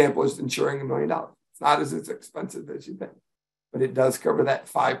 An example is insuring $1 million. It's not as expensive as you think, but it does cover that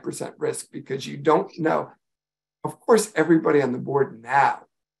 5% risk because you don't know. Of course, everybody on the board now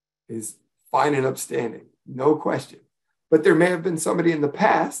is fine and upstanding, no question. But there may have been somebody in the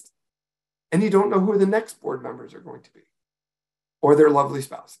past, and you don't know who the next board members are going to be, or their lovely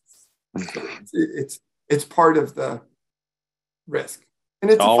spouses. So it's part of the risk. And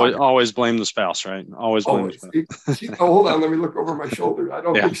it's always blame the spouse, right? Always blame the spouse. Hold on, let me look over my shoulder. I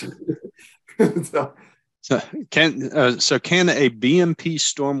don't think she. So can a BMP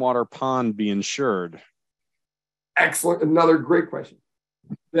stormwater pond be insured? Excellent. Another great question.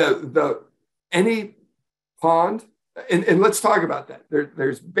 Any pond, and let's talk about that.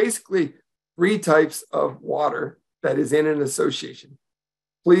 There's basically 3 types of water that is in an association.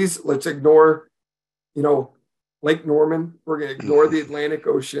 Please, let's ignore, Lake Norman. We're going to ignore the Atlantic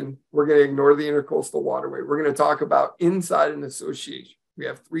Ocean. We're going to ignore the Intercoastal Waterway. We're going to talk about inside an association. We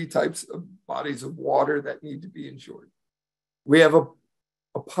have 3 types of bodies of water that need to be insured. We have a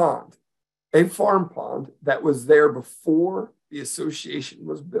pond, a farm pond that was there before the association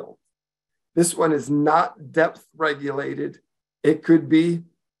was built. This one is not depth regulated. It could be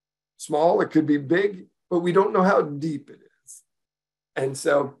small, it could be big, but we don't know how deep it is. And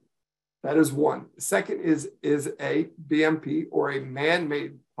so that is one. The second is a BMP or a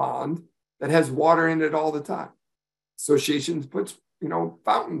man-made pond that has water in it all the time. Associations puts,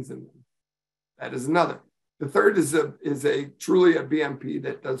 fountains in them. That is another. The third is truly a BMP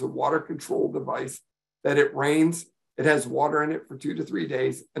that does a water control device that it rains. It has water in it for 2 to 3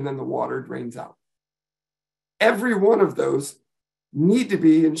 days, and then the water drains out. Every one of those need to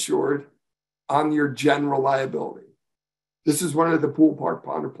be insured on your general liability. This is one of the pool, park,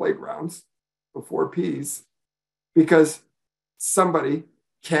 pond, or playgrounds before P's, because somebody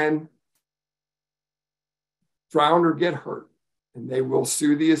can drown or get hurt, and they will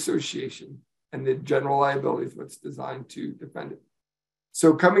sue the association, and the general liability is what's designed to defend it.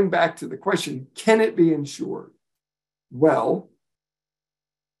 So coming back to the question, can it be insured? Well,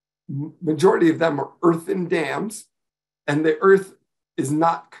 majority of them are earthen dams, and the earth is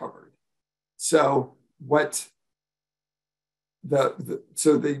not covered. So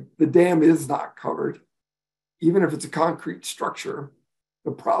the dam is not covered, even if it's a concrete structure.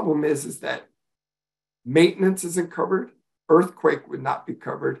 The problem is that maintenance isn't covered. Earthquake would not be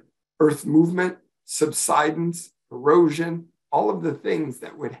covered. Earth movement, subsidence, erosion, all of the things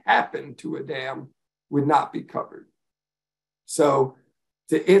that would happen to a dam would not be covered. So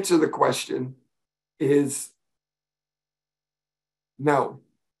to answer the question is no,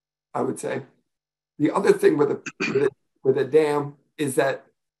 I would say. The other thing with a dam is that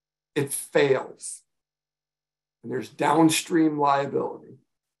it fails. And there's downstream liability.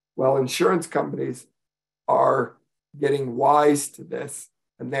 Well, insurance companies are getting wise to this,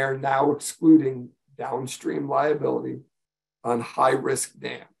 and they're now excluding downstream liability on high-risk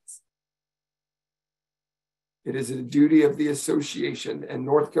dams. It is a duty of the association, and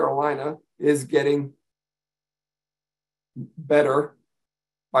North Carolina is getting better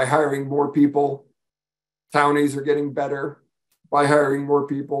by hiring more people. Counties are getting better by hiring more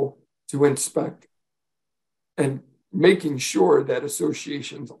people to inspect and making sure that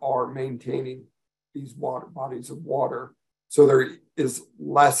associations are maintaining these water bodies of water so there is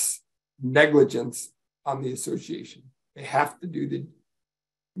less negligence on the association. They have to do the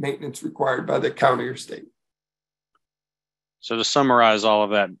maintenance required by the county or state. So to summarize all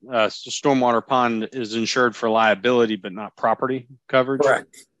of that, stormwater pond is insured for liability, but not property coverage?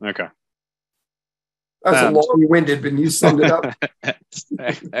 Correct. Okay. That's a long-winded, but you summed it up.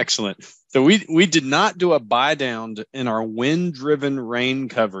 Excellent. So we did not do a buy down in our wind-driven rain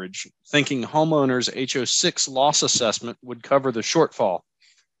coverage, thinking homeowners' HO6 loss assessment would cover the shortfall.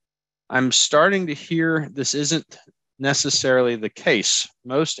 I'm starting to hear this isn't necessarily the case.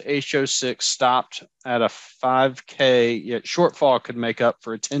 Most HO6 stopped at a 5K, yet shortfall could make up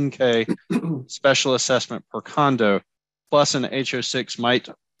for a 10K special assessment per condo, plus an HO6 might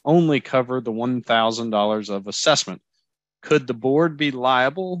only cover the $1,000 of assessment. Could the board be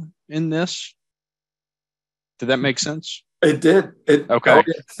liable in this? Did that make sense? It did. Okay. Oh,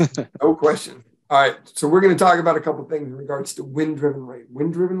 yes. No question. All right. So we're going to talk about a couple of things in regards to wind-driven rain.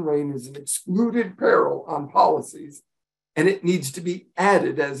 Wind-driven rain is an excluded peril on policies, and it needs to be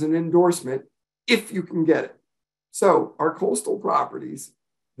added as an endorsement if you can get it. So our coastal properties,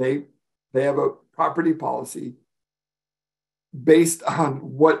 they have a property policy based on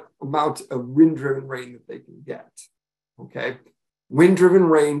what amount of wind-driven rain that they can get. Okay. Wind-driven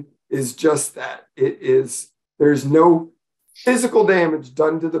rain is just that. There's no physical damage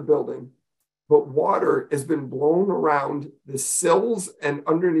done to the building, but water has been blown around the sills and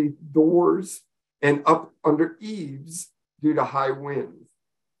underneath doors and up under eaves due to high winds.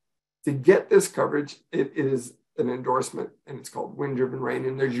 To get this coverage, it is an endorsement, and it's called wind-driven rain,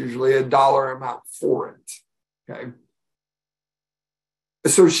 and there's usually a dollar amount for it. Okay.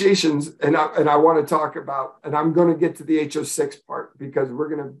 Associations, and I want to talk about, and I'm going to get to the HO6 part because I'm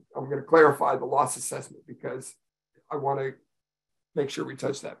going to clarify the loss assessment because I want to make sure we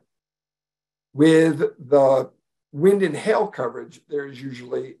touch that. With the wind and hail coverage, there's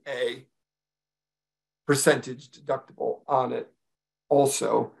usually a percentage deductible on it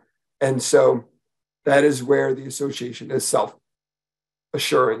also. And so that is where the association is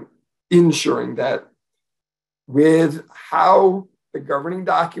ensuring that with how the governing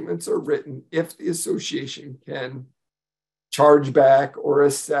documents are written, if the association can charge back or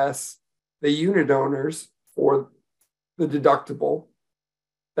assess the unit owners for the deductible,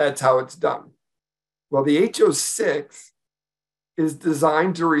 that's how it's done. Well, the HO6 is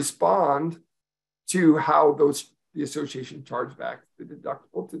designed to respond to how the association charge back the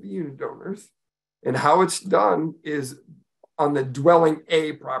deductible to the unit owners. And how it's done is on the dwelling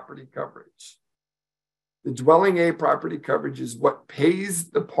A property coverage. The dwelling A property coverage is what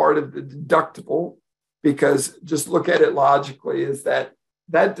pays the part of the deductible, because just look at it logically, is that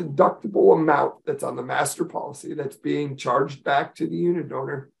deductible amount that's on the master policy that's being charged back to the unit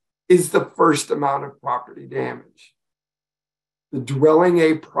owner is the first amount of property damage. The dwelling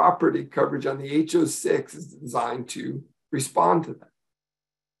A property coverage on the HO6 is designed to respond to that.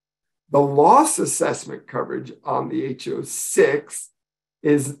 The loss assessment coverage on the HO6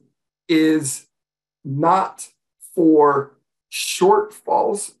 is not for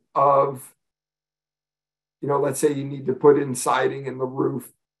shortfalls of, let's say you need to put in siding in the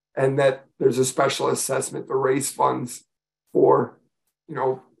roof and that there's a special assessment to raise funds for,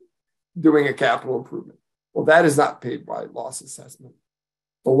 doing a capital improvement. Well, that is not paid by loss assessment.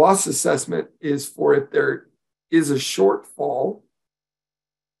 The loss assessment is for if there is a shortfall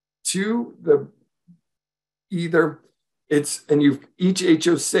to each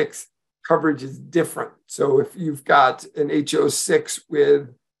HO6 coverage is different. So if you've got an HO6 with,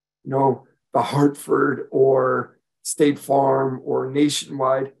 the Hartford or State Farm or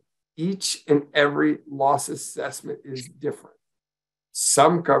Nationwide, each and every loss assessment is different.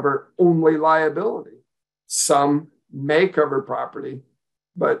 Some cover only liability. Some may cover property,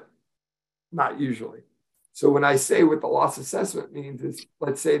 but not usually. So when I say what the loss assessment means is,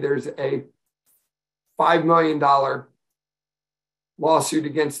 let's say there's a $5 million lawsuit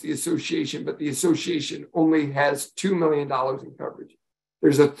against the association, but the association only has $2 million in coverage.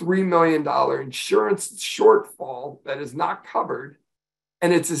 There's a $3 million insurance shortfall that is not covered,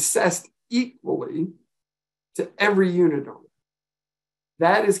 and it's assessed equally to every unit owner.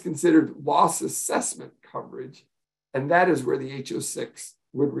 that is considered loss assessment coverage, and that is where the HO6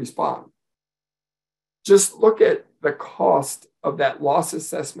 would respond. Just look at the cost of that loss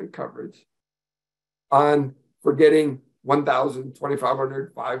assessment coverage for getting $1,000,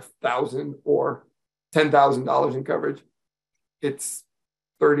 $2,500, $5,000, or $10,000 in coverage. It's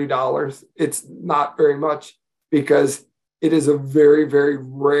 $30. It's not very much because it is a very, very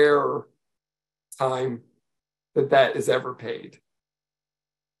rare time that is ever paid.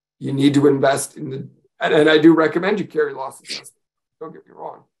 You need to invest in and I do recommend you carry loss assessment. Don't get me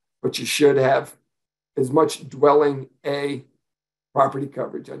wrong, but you should have as much dwelling A property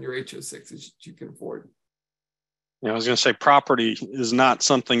coverage on your HO6 as you can afford. Yeah, I was going to say property is not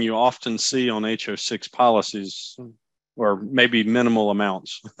something you often see on HO6 policies, or maybe minimal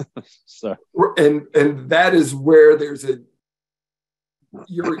amounts. So, and that is where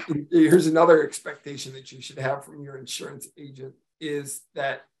here's another expectation that you should have from your insurance agent is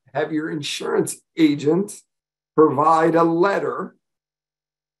that have your insurance agent provide a letter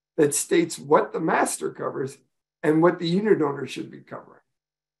that states what the master covers and what the unit owner should be covering.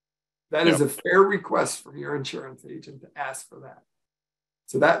 That is a fair request from your insurance agent to ask for that.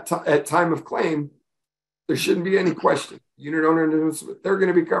 So that at time of claim, there shouldn't be any question. Unit owner knows what they're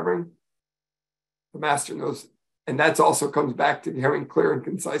going to be covering. The master knows. And that also comes back to having clear and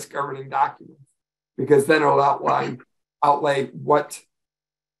concise governing documents, because then it'll outlay what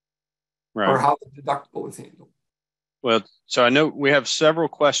or how the deductible is handled. Well, so I know we have several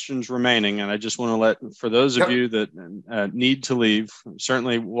questions remaining, and I just want to for those of you that need to leave,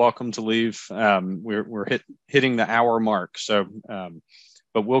 certainly welcome to leave. We're hitting the hour mark, so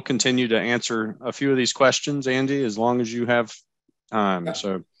but we'll continue to answer a few of these questions, Andy, as long as you have time.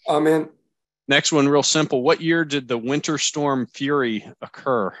 So, next one, real simple. What year did the Winter Storm Fury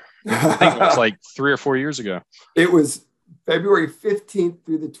occur? I think it was like 3 or 4 years ago. It was February 15th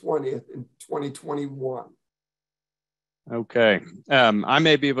through the 20th in 2021. Okay. I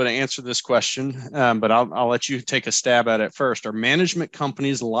may be able to answer this question, but I'll let you take a stab at it first. Are management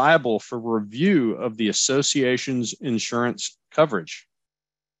companies liable for review of the association's insurance coverage?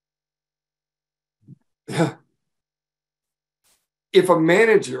 If a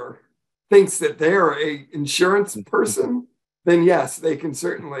manager thinks that they're an insurance person, then yes, they can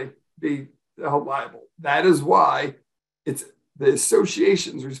certainly be held liable. That is why it's the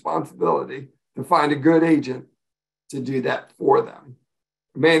association's responsibility to find a good agent to do that for them.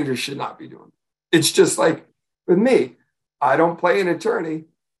 Managers should not be doing it. It's just like with me. I don't play an attorney.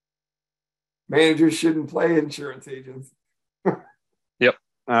 Managers shouldn't play insurance agents. Yep,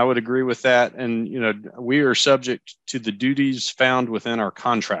 I would agree with that. And, we are subject to the duties found within our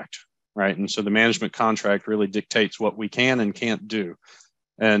contract, right? And so the management contract really dictates what we can and can't do.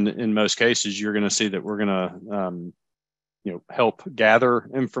 And in most cases, you're going to see that we're going to, help gather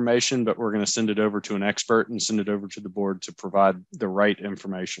information, but we're going to send it over to an expert and send it over to the board to provide the right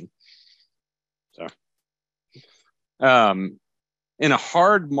information. So, in a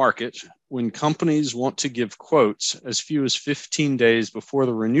hard market, when companies want to give quotes as few as 15 days before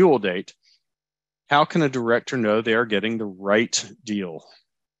the renewal date, how can a director know they are getting the right deal?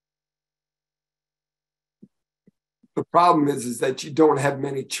 The problem is that you don't have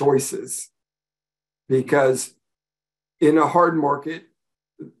many choices, because in a hard market,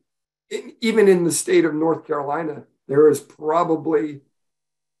 even in the state of North Carolina, there is probably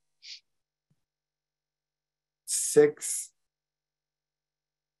 6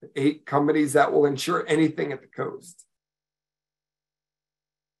 to 8 companies that will insure anything at the coast.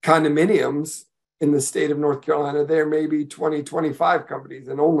 Condominiums in the state of North Carolina, there may be 20, 25 companies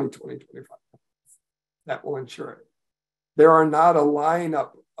and only 20, 25 companies that will insure it. There are not a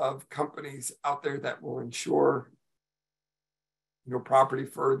lineup of companies out there that will insure property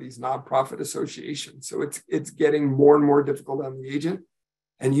for these nonprofit associations. So it's getting more and more difficult on the agent,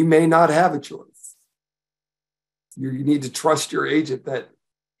 and you may not have a choice. You need to trust your agent that,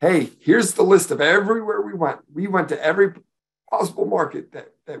 hey, here's the list of everywhere we went. We went to every possible market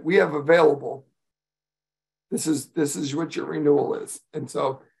that we have available. This is what your renewal is. And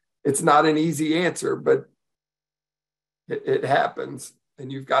so it's not an easy answer, but it happens,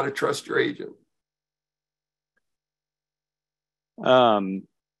 and you've got to trust your agent.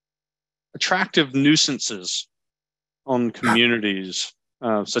 Attractive nuisances on communities,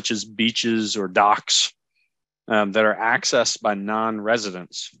 such as beaches or docks, that are accessed by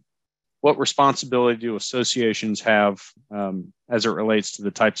non-residents. What responsibility do associations have as it relates to the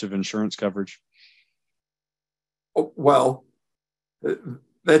types of insurance coverage? Well,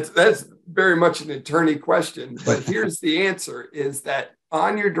 that's very much an attorney question, but here's the answer: is that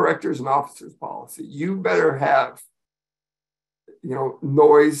on your directors and officers policy, you better have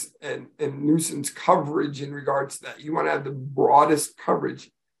noise and nuisance coverage in regards to that. You want to have the broadest coverage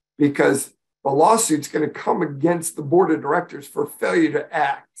because the lawsuit's going to come against the board of directors for failure to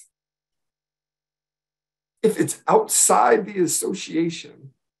act. If it's outside the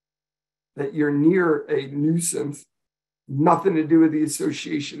association that you're near a nuisance, nothing to do with the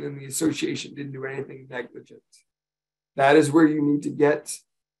association, and the association didn't do anything negligent. That is where you need to get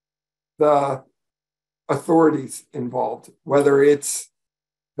the authorities involved, whether it's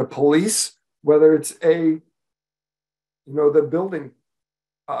the police, whether it's the building,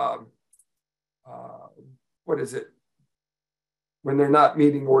 what is it? When they're not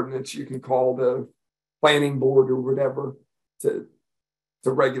meeting ordinance, you can call the planning board or whatever to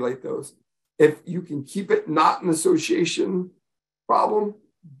regulate those. If you can keep it not an association problem,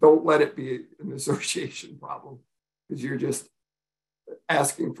 don't let it be an association problem because you're just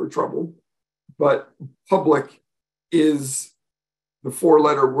asking for trouble. But public is the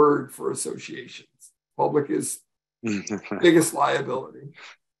 4-letter word for associations. Public is biggest liability.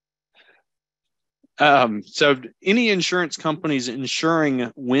 So any insurance companies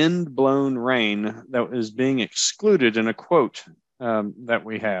insuring wind-blown rain that is being excluded in a quote that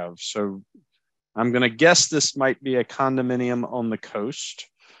we have. So I'm going to guess this might be a condominium on the coast,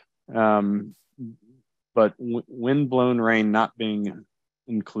 but wind-blown rain not being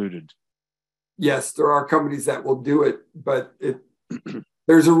included. Yes, there are companies that will do it, but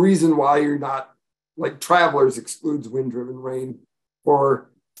there's a reason why you're not, like Travelers excludes wind-driven rain for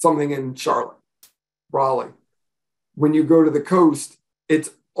something in Charlotte, Raleigh. When you go to the coast,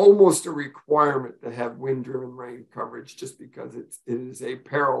 it's almost a requirement to have wind-driven rain coverage just because it is a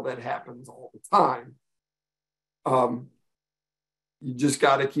peril that happens all the time. You just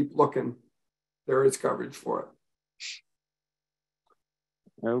got to keep looking. There is coverage for it.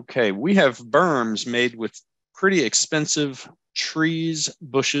 Okay, we have berms made with pretty expensive trees,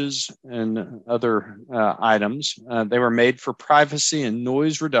 bushes, and other items. They were made for privacy and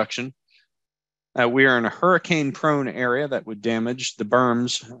noise reduction. We are in a hurricane-prone area that would damage the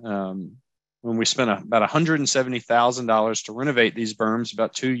berms. When we spent about $170,000 to renovate these berms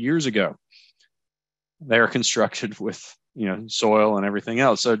about 2 years ago. They are constructed with soil and everything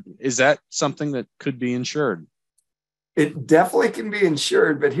else. So is that something that could be insured? It definitely can be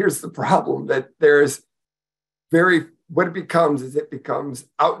insured, but here's the problem that what it becomes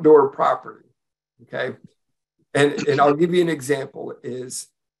outdoor property. Okay. And I'll give you an example is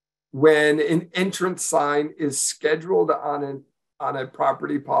when an entrance sign is scheduled on a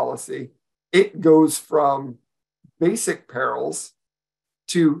property policy, it goes from basic perils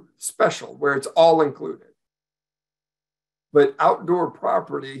to special, where it's all included. But outdoor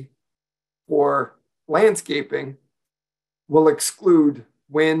property for landscaping will exclude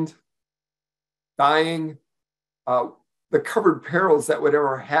wind, dying, the covered perils that would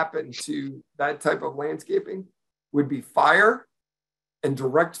ever happen to that type of landscaping would be fire and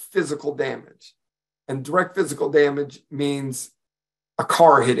direct physical damage. And direct physical damage means a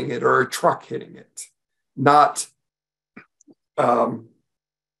car hitting it or a truck hitting it, not,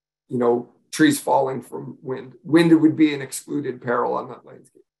 trees falling from wind. Wind would be an excluded peril on that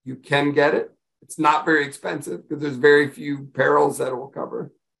landscape. You can get it. It's not very expensive because there's very few perils that it will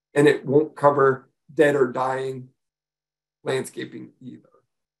cover, and it won't cover dead or dying landscaping either.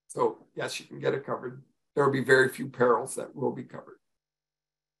 So yes, you can get it covered. There will be very few perils that will be covered.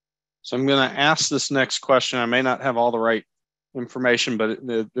 So I'm going to ask this next question. I may not have all the right information, but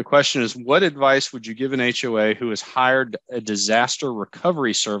the question is, what advice would you give an HOA who has hired a disaster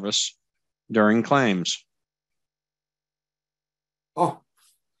recovery service during claims?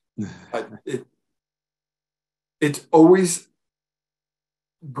 It's always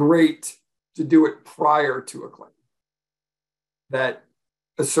great to do it prior to a claim. That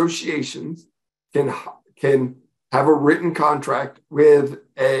associations can have a written contract with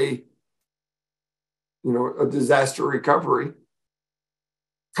a disaster recovery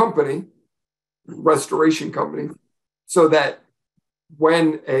company, restoration company, so that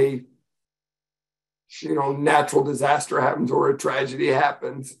when a natural disaster happens or a tragedy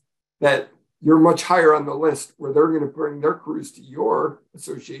happens, that you're much higher on the list where they're going to bring their crews to your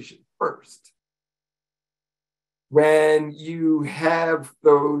association first. When you have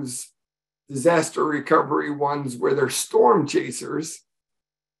those disaster recovery ones where they're storm chasers,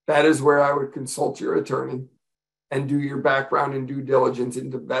 that is where I would consult your attorney and do your background and due diligence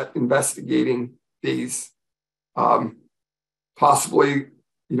into investigating these. Possibly,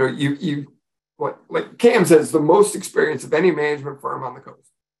 like CAMS has the most experience of any management firm on the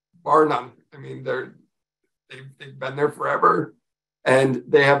coast, bar none. I mean, they've been there forever, and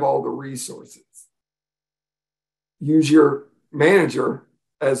they have all the resources. Use your manager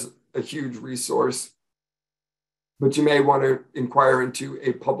as a huge resource, but you may want to inquire into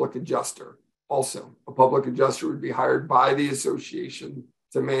a public adjuster. Also, a public adjuster would be hired by the association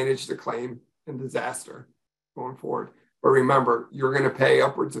to manage the claim and disaster going forward. But remember, you're going to pay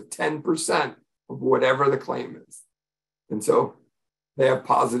upwards of 10% of whatever the claim is. And so they have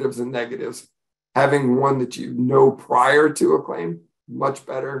positives and negatives. Having one that you know prior to a claim, much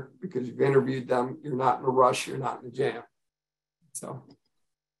better because you've interviewed them. You're not in a rush. You're not in a jam.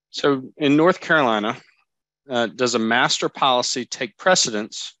 So in North Carolina, does a master policy take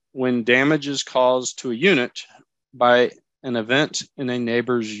precedence when damage is caused to a unit by an event in a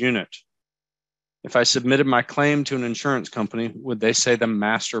neighbor's unit? If I submitted my claim to an insurance company, would they say the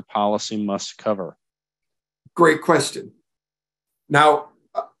master policy must cover? Great question. Now,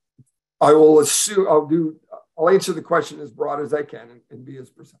 I will assume I'll answer the question as broad as I can and be as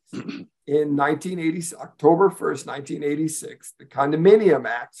precise. In October 1st, 1986, the Condominium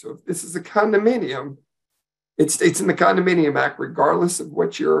Act. So if this is a condominium, it states in the Condominium Act, regardless of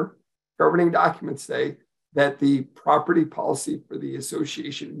what your governing documents say, that the property policy for the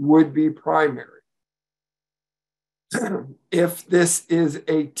association would be primary. If this is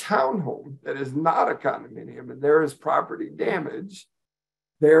a townhome that is not a condominium and there is property damage,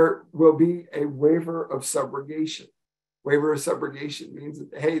 there will be a waiver of subrogation. Waiver of subrogation means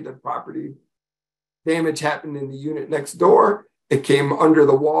that, hey, the property damage happened in the unit next door. It came under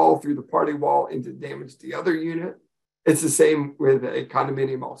the wall, through the party wall, into damage to the other unit. It's the same with a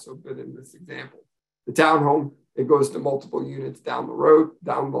condominium also, but in this example. The townhome, it goes to multiple units down the road,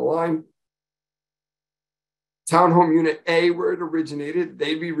 down the line. Townhome unit A, where it originated,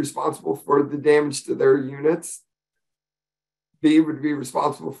 they'd be responsible for the damage to their units. B would be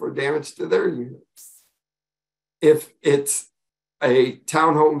responsible for damage to their units. If it's a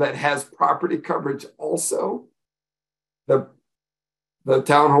townhome that has property coverage also, the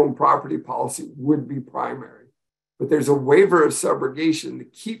townhome property policy would be primary. But there's a waiver of subrogation to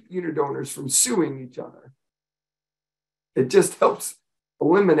keep unit owners from suing each other. It just helps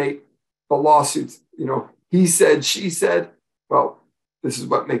eliminate the lawsuits. You know, he said, she said, well, this is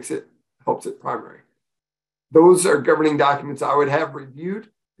what helps it primary. Those are governing documents I would have reviewed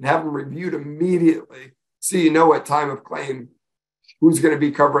and have them reviewed immediately so you know at time of claim who's going to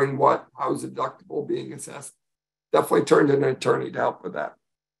be covering what, how's deductible being assessed. Definitely turn to an attorney to help with that.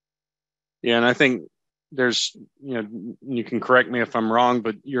 Yeah, and I think there's, you can correct me if I'm wrong,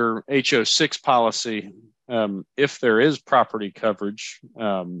 but your HO6 policy, if there is property coverage,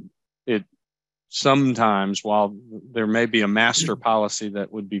 it sometimes, while there may be a master policy that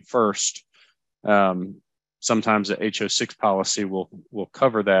would be first, sometimes the HO6 policy will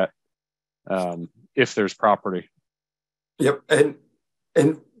cover that if there's property. Yep,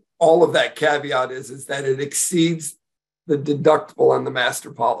 and all of that caveat is that it exceeds the deductible on the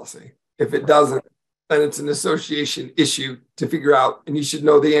master policy. If it doesn't, then it's an association issue to figure out, and you should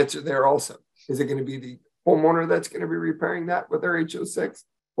know the answer there also. Is it going to be the homeowner that's going to be repairing that with their HO6,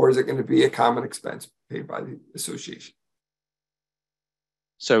 or is it going to be a common expense paid by the association?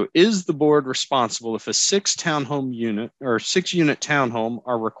 So is the board responsible if a 6-townhome unit or 6-unit townhome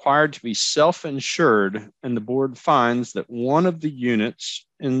are required to be self-insured and the board finds that one of the units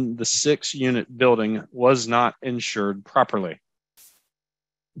in the 6-unit building was not insured properly?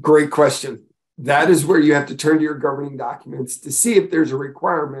 Great question. That is where you have to turn to your governing documents to see if there's a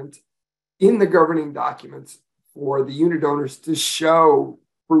requirement in the governing documents for the unit owners to show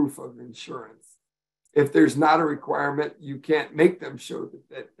proof of insurance. If there's not a requirement, you can't make them show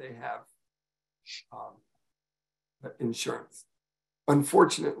that they have insurance.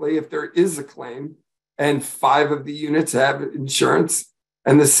 Unfortunately, if there is a claim and 5 of the units have insurance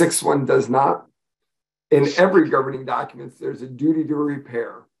and the 6th one does not, in every governing document, there's a duty to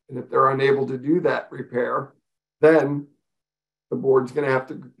repair. And if they're unable to do that repair, then the board's going to have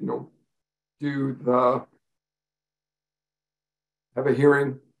to, have a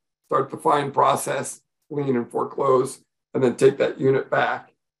hearing, start the fine process, lien and foreclose, and then take that unit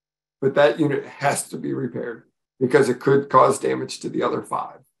back. But that unit has to be repaired because it could cause damage to the other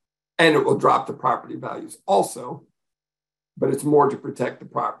 5. And it will drop the property values also, but it's more to protect the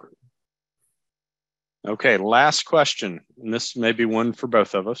property. Okay, last question, and this may be one for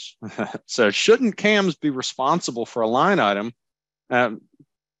both of us. So shouldn't CAMS be responsible for a line item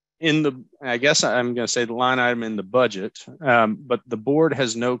I guess I'm going to say the line item in the budget, but the board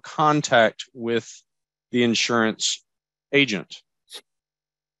has no contact with the insurance agent?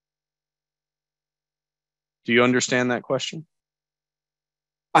 Do you understand that question?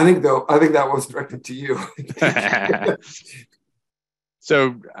 I think that was directed to you.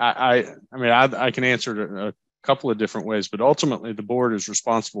 So I can answer couple of different ways, but ultimately the board is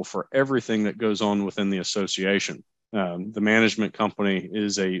responsible for everything that goes on within the association. The management company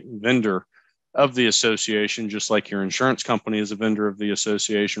is a vendor of the association, just like your insurance company is a vendor of the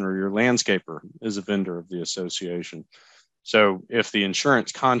association, or your landscaper is a vendor of the association. So if the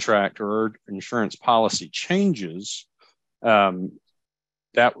insurance contract or insurance policy changes,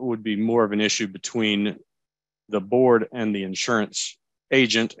 that would be more of an issue between the board and the insurance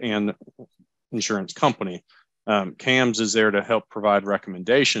agent and insurance company. CAMS is there to help provide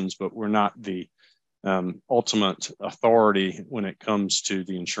recommendations, but we're not the ultimate authority when it comes to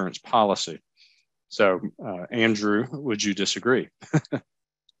the insurance policy. So, Andrew, would you disagree?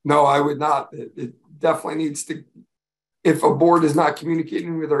 No, I would not. It definitely needs to, if a board is not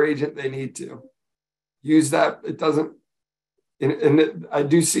communicating with their agent, they need to use that. It doesn't, and I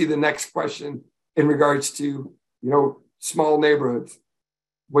do see the next question in regards to, small neighborhoods.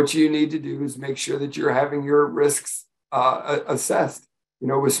 What you need to do is make sure that you're having your risks assessed.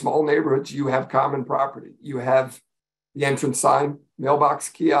 With small neighborhoods, you have common property. You have the entrance sign, mailbox,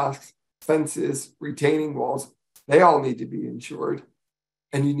 kiosks, fences, retaining walls. They all need to be insured.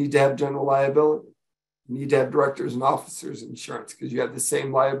 And you need to have general liability. You need to have directors and officers insurance because you have the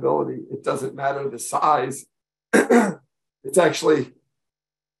same liability. It doesn't matter the size. It's actually,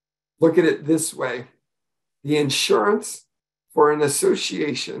 look at it this way. The insurance for an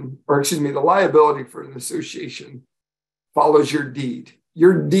association, the liability for an association follows your deed.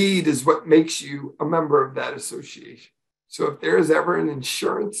 Your deed is what makes you a member of that association. So if there is ever an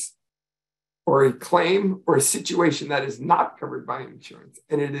insurance or a claim or a situation that is not covered by insurance,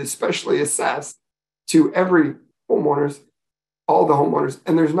 and it is specially assessed to every homeowners, all the homeowners,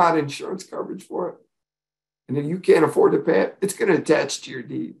 and there's not insurance coverage for it, and if you can't afford to pay it, it's going to attach to your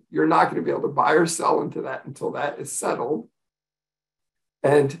deed. You're not going to be able to buy or sell into that until that is settled.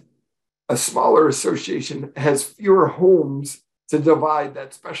 And a smaller association has fewer homes to divide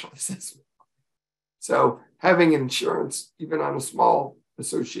that special assessment. So having insurance, even on a small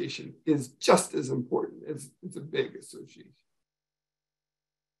association, is just as important as it's a big association.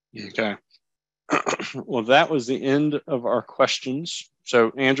 Okay. Well, that was the end of our questions.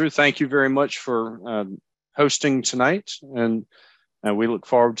 So, Andrew, thank you very much for hosting tonight, and we look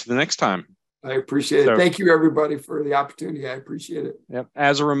forward to the next time. I appreciate it. Thank you, everybody, for the opportunity. I appreciate it. Yep.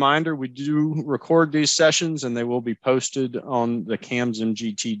 As a reminder, we do record these sessions, and they will be posted on the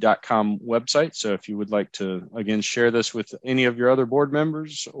camsmgt.com website. So if you would like to, again, share this with any of your other board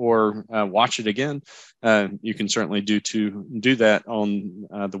members or watch it again, you can certainly do that on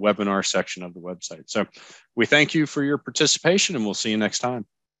the webinar section of the website. So we thank you for your participation, and we'll see you next time.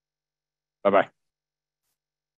 Bye-bye.